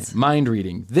situations. Okay. Mind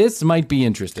reading. This might be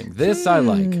interesting. This I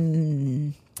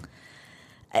like.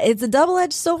 It's a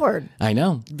double-edged sword. I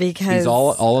know. Because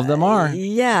all of them are.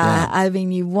 Yeah. I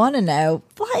mean, you want to know.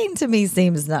 Flying to me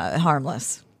seems not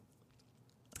harmless.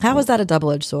 How is that a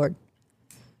double-edged sword?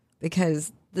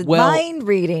 Because The mind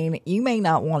reading, you may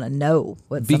not want to know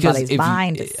what somebody's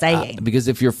mind is saying. Because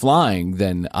if you're flying,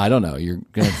 then I don't know. You're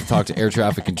going to have to talk to air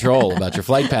traffic control about your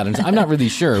flight patterns. I'm not really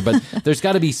sure, but there's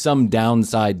got to be some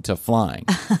downside to flying.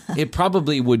 It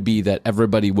probably would be that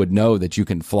everybody would know that you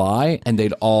can fly, and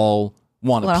they'd all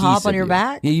want a piece hop on of your you.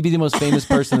 back? Yeah, you'd be the most famous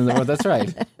person in the world. That's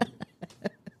right.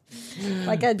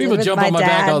 Like I People did with jump on my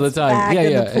back all the time. Yeah,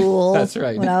 in the pool. That's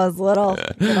right. When I was little,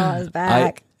 get on his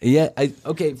back.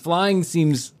 Okay. Flying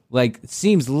seems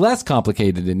less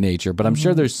complicated in nature, but I'm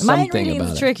sure there's something Mind reading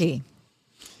about is it. tricky.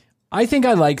 I think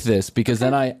I like this because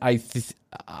then I think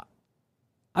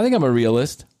I'm a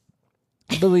realist.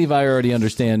 I believe I already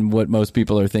understand what most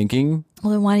people are thinking.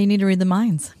 Well, then why do you need to read the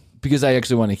minds? Because I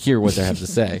actually want to hear what they have to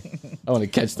say. I want to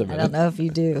catch them. I don't know if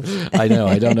you do. I know.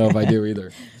 I don't know if I do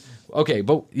either. Okay,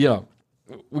 but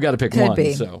we got to pick Could one.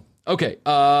 be. So okay,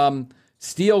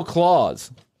 steel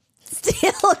claws.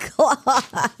 Steel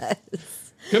claws.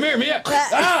 Come here, Mia.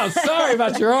 Oh, sorry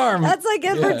about your arm. That's like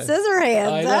Edward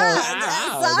Scissorhands. I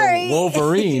know. Sorry.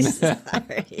 Wolverine.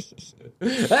 Sorry.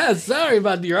 Sorry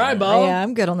about your eyeball. Yeah,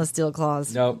 I'm good on the steel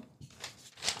claws. Nope.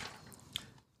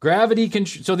 Gravity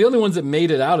control. So the only ones that made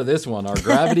it out of this one are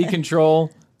gravity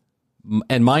control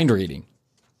and mind reading.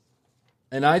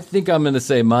 And I think I'm going to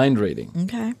say mind reading.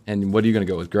 Okay. And what are you going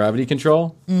to go with? Gravity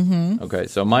control? Mm-hmm. Okay,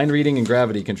 so mind reading and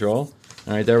gravity control.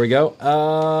 All right, there we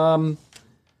go.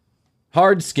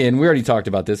 Hard skin. We already talked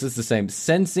about this. It's the same.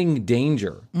 Sensing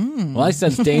danger. Well, I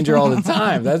sense danger all the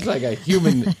time. That's like a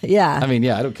human. Yeah. I mean,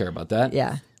 I don't care about that.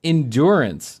 Yeah.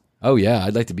 Endurance. Oh yeah,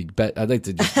 I'd like to be. I'd like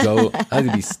to just go. I'd like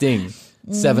to be Sting.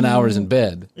 7 hours in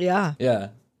bed. Yeah. Yeah.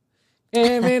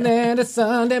 Every day to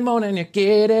Sunday morning, you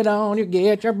get it on, you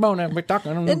get your bone, and we're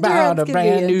talking about a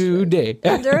brand new day.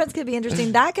 Endurance could be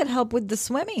interesting. That could help with the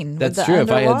swimming. That's with the true.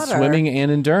 Underwater. If I had swimming and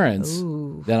endurance,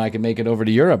 then I could make it over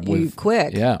to Europe with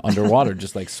quick. Yeah, underwater,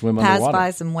 just like swim Pass underwater.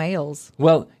 by some whales.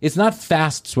 Well, it's not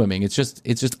fast swimming. It's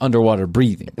just underwater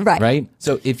breathing. Right.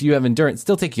 So if you have endurance,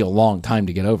 it'll still take you a long time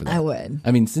to get over there. I would.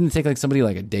 I mean, didn't it take like somebody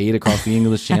like a day to cross the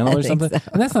English Channel or something? so.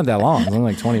 And that's not that long. It's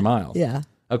only like 20 miles. Yeah.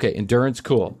 Okay, endurance,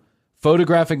 cool.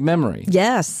 Photographic memory.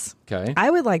 Yes. Okay.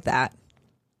 I would like that.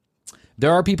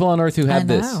 There are people on Earth who have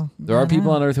this. know. There are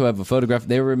people on Earth who have a photograph.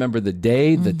 They remember the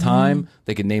day, the time.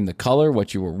 They can name the color,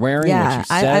 what you were wearing, what Yeah, you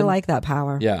said. I like that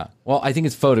power. Yeah. Well, I think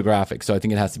it's photographic, so I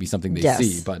think it has to be something they Yes.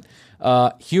 see. But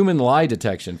human lie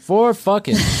detection, for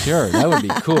fucking sure. That would be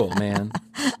cool, man.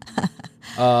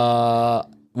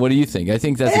 What do you think? I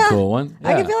think that's a cool one.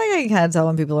 I can feel like I can kind of tell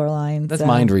when people are lying. That's so.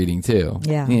 mind reading, too.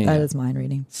 Yeah, that is mind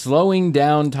reading. Slowing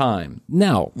down time.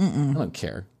 No. I don't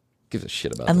care. Gives a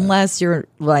shit about that. Unless you're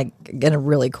like in a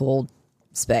really cool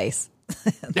space.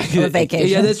 On vacation.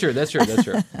 Yeah, that's true.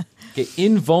 Okay,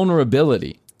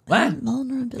 invulnerability. What?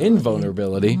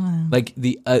 Invulnerability. Like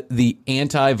the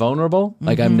anti-vulnerable?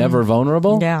 Like I'm never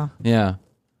vulnerable? Yeah. Yeah.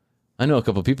 I know a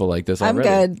couple people like this I'm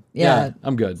already. good. Yeah.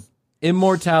 I'm good.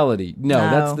 Immortality. No,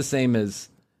 that's the same as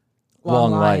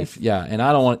long life. Yeah, and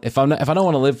I don't want if I don't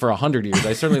want to live for 100 years,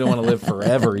 I certainly don't want to live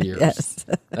forever years. Yes.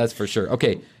 That's for sure.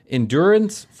 Okay,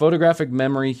 endurance, photographic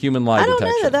memory, human lie I don't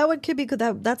detection. know. Could be good.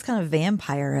 That's kind of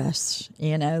vampire-ish,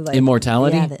 like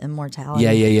Immortality? Yeah, the immortality.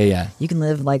 Yeah. You can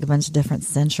live like a bunch of different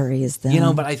centuries.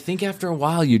 Then. But I think after a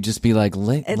while you'd just be like,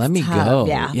 let me tough. go.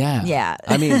 Yeah.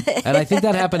 I mean, and I think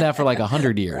that happened after like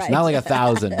 100 years, Right. not like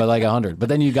 1,000, but like 100. But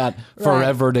then you got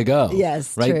forever to go.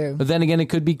 Yes, right. true. But then again, it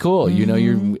could be cool.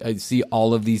 I see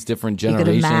all of these different You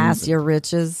generations. could amass your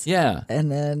riches. Yeah. And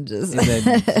then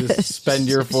just spend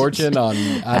your fortune on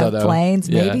I don't know planes.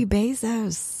 Yeah. Maybe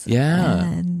Bezos. Yeah.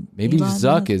 And Maybe Elon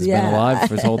Zuck Musk. has been alive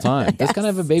for his whole time. Does kind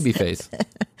of have a baby face.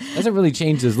 Hasn't really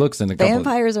changed his looks in a couple.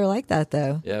 Vampires are like that,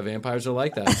 though. Yeah, vampires are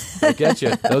like that. They'll get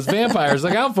you. Those vampires,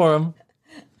 look out for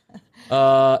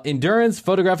them. Endurance,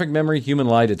 photographic memory, human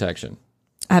lie detection.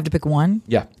 I have to pick one.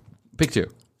 Yeah, pick two.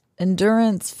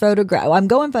 Endurance, I'm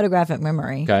going photographic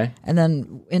memory. Okay. And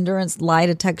then endurance, lie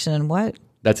detection, and what?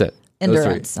 That's it. Endurance.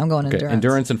 Those three. I'm going Okay. endurance.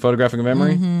 Endurance and photographic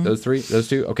memory. Those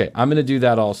two. Okay, I'm going to do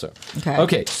that also. Okay.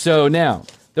 Okay. So now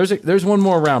there's one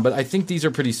more round, but I think these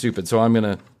are pretty stupid. So I'm going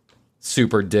to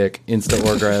super dick insta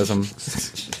orgasm.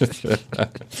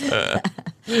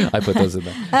 I put those in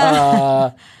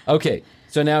there. Okay.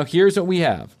 So now here's what we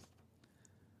have: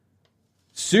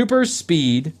 super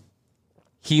speed,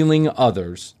 healing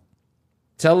others,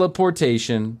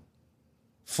 teleportation,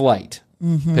 flight.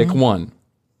 Pick one.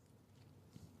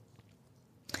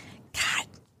 God,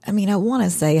 I mean, I want to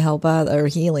say help or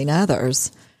healing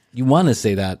others. You want to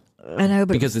say that. I know,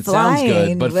 but because it sounds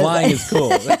good, but was- flying is cool.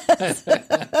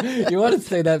 You want to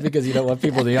say that because you don't want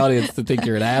people in the audience to think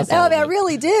you're an asshole. No, I mean, I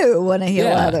really do want to heal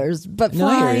Yeah. others, but No,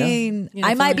 I hear ya. flying, Yeah, I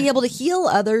might flying. be able to heal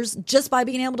others just by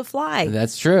being able to fly.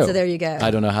 That's true. So there you go.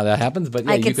 I don't know how that happens, but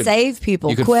yeah, I you could save people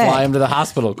You could quick. fly them to the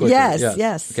hospital quicker.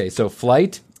 Yes. Okay, so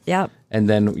flight, Yep. and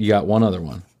then you got one other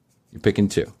one. You're picking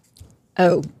two.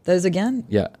 Oh, those again?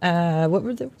 Yeah. What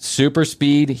were the Super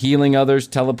speed, healing others,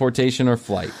 teleportation, or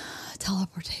flight?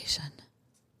 teleportation?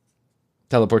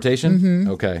 Teleportation?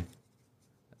 Mm-hmm. Okay.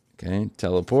 Okay,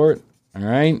 teleport. All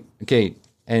right. Okay,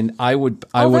 and I would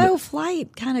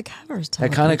Flight kind of covers that kind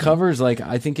of teleportation. covers, like,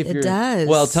 I think if It you're does.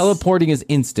 well, teleporting is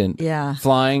instant. Yeah.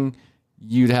 Flying,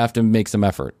 you'd have to make some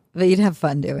effort. But you'd have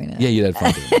fun doing it. Yeah, you'd have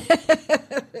fun doing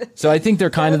it. So I think they're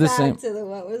kind of the same.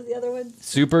 What was the other one?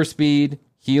 Super speed,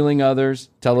 healing others,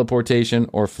 teleportation,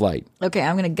 or flight. Okay,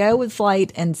 I'm going to go with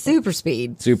flight and super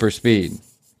speed. Super speed.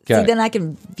 So Okay. then I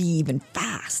can be even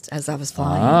fast as I was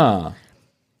flying. Ah.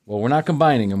 Well, we're not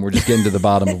combining them. We're just getting to the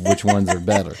bottom of which ones are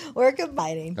better. We're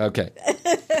combining. Okay.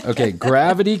 Okay.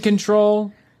 Gravity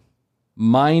control,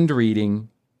 mind reading,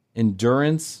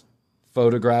 endurance,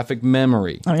 photographic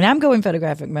memory. I mean, I'm going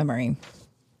photographic memory.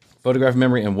 Photographic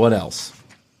memory, and what else?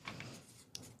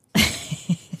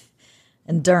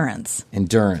 Endurance.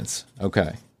 Endurance.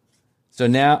 Okay. So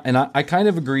now, and I kind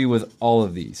of agree with all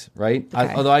of these, right?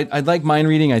 Okay. Although I'd like mind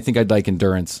reading, I think I'd like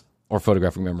endurance or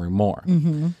photographic memory more.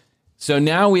 Mm-hmm. So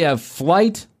now we have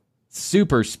flight,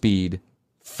 super speed,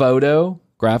 photo,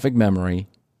 graphic memory,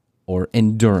 or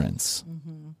endurance.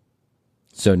 Mm-hmm.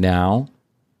 So now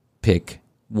pick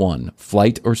one.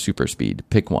 Flight or super speed.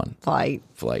 Pick one. Flight.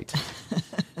 Flight.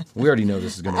 We already know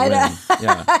this is going to win.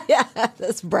 Yeah. Yeah,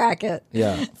 this bracket.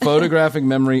 Yeah. Photographic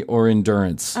memory or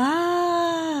endurance.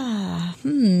 I'm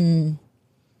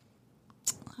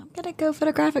going to go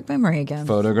photographic memory again.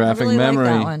 Photographic I really memory.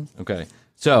 Like that one. Okay.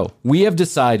 So we have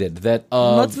decided that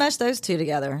Let's mesh those two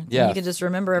together. Yeah. You can just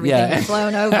remember everything Yeah. that's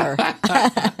flown over.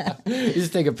 you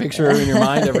just take a picture in your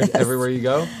mind everywhere you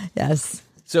go. Yes.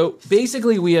 So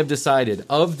basically, we have decided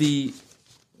of the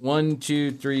 1,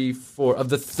 2, 3, 4 of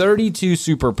the 32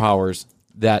 superpowers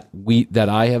that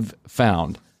I have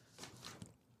found,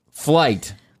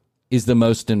 flight is the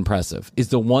most impressive. Is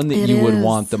the one that you would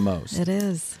want the most. It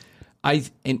is.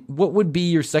 And what would be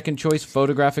your second choice?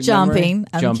 Photographic Jumping.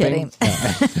 memory? I'm kidding.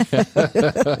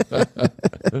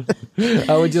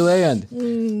 How would you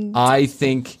land? I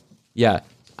think the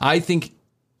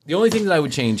only thing that I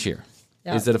would change here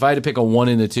is that if I had to pick a 1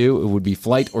 and a 2, it would be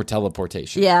flight or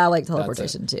teleportation. Yeah, I like That's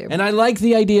teleportation it. too. And I like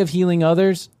the idea of healing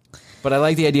others, but I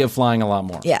like the idea of flying a lot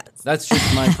more. Yes. That's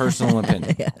just my personal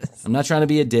opinion. Yes. I'm not trying to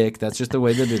be a dick. That's just the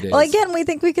way that it is. Well, again, we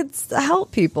think we could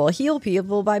help people, heal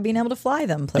people by being able to fly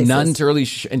them I'm places. not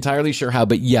entirely sure how,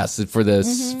 but yes, for the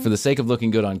sake of looking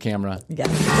good on camera, Yeah.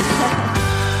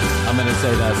 I'm going to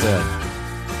say that's it.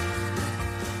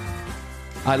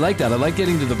 I like that. I like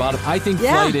getting to the bottom. I think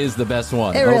flight is the best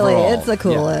one. It really overall. it's the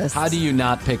coolest. How do you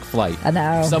not pick flight? I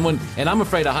know. And I'm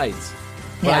afraid of heights.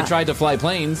 But I tried to fly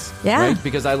planes, Yeah. right?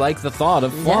 Because I like the thought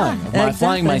of flying, exactly.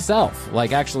 flying myself,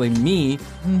 like actually me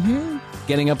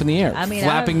getting up in the air, I mean,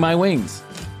 flapping my wings.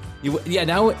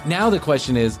 Now the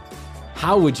question is,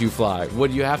 how would you fly?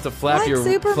 Would you have to flap Like your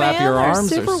Superman or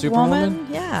arms or Superwoman? Superwoman?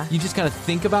 Yeah. You just kind of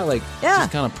think about Yeah.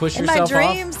 just kind of push in yourself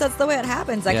my dreams, that's the way it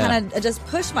happens. I Yeah. kind of just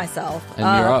push myself. And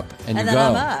you're up, and you then go.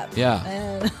 I'm up. Yeah.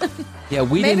 And Yeah,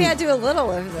 we maybe I didn't. do a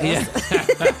little of this. Yeah.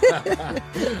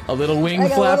 A little wing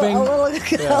Like flapping. A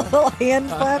little hand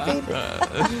flapping.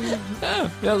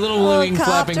 Yeah, a little wing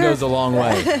flapping copter. goes a long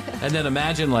way. And then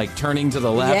imagine like turning to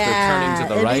the left or turning to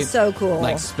the it'd right. be so cool.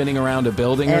 Like spinning around a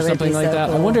building It or would something be like so that.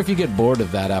 I cool. wonder if you get bored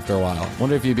of that after a while. I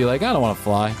wonder if you'd be like, I don't want to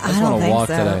fly. I just don't want to think walk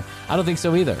so. today. I don't think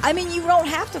so either. I mean, you don't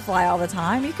have to fly all the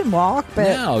time. You can walk, but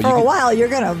No, you for a can- while, you're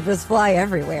going to just fly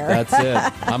everywhere. That's it.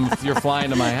 You're flying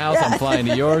to my house. I'm flying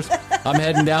to yours. I'm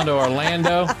heading down to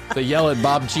Orlando to yell at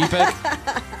Bob Chapek.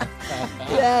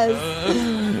 Yes.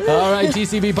 All right,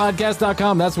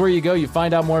 tcbpodcast.com. That's where you go. You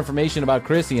find out more information about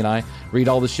Chrissy and I. Read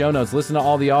all the show notes. Listen to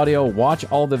all the audio. Watch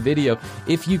all the video.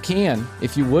 If you can,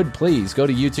 if you would, please go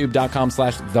to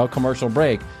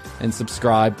youtube.com/thecommercialbreak and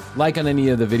subscribe. Like on any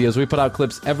of the videos. We put out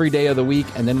clips every day of the week.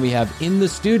 And then we have in the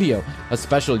studio a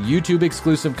special YouTube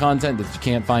exclusive content that you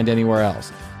can't find anywhere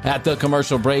else. At The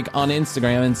Commercial Break on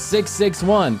Instagram and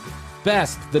 661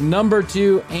 Best, the number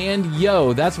 2, and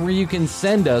Yo. That's where you can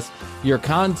send us your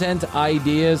content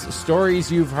ideas,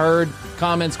 stories you've heard,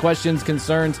 comments, questions,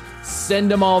 concerns, Send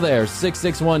them all there.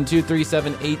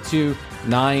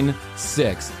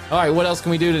 661-237-8296. All right, what else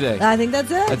can we do today? I think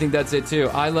that's it. I think that's it, too.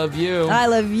 I love you. I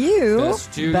love you.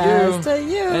 Best to Best to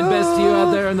you. And best to you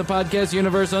out there in the podcast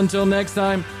universe. Until next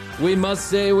time, we must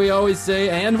say, we always say,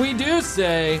 and we do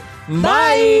say,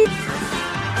 bye.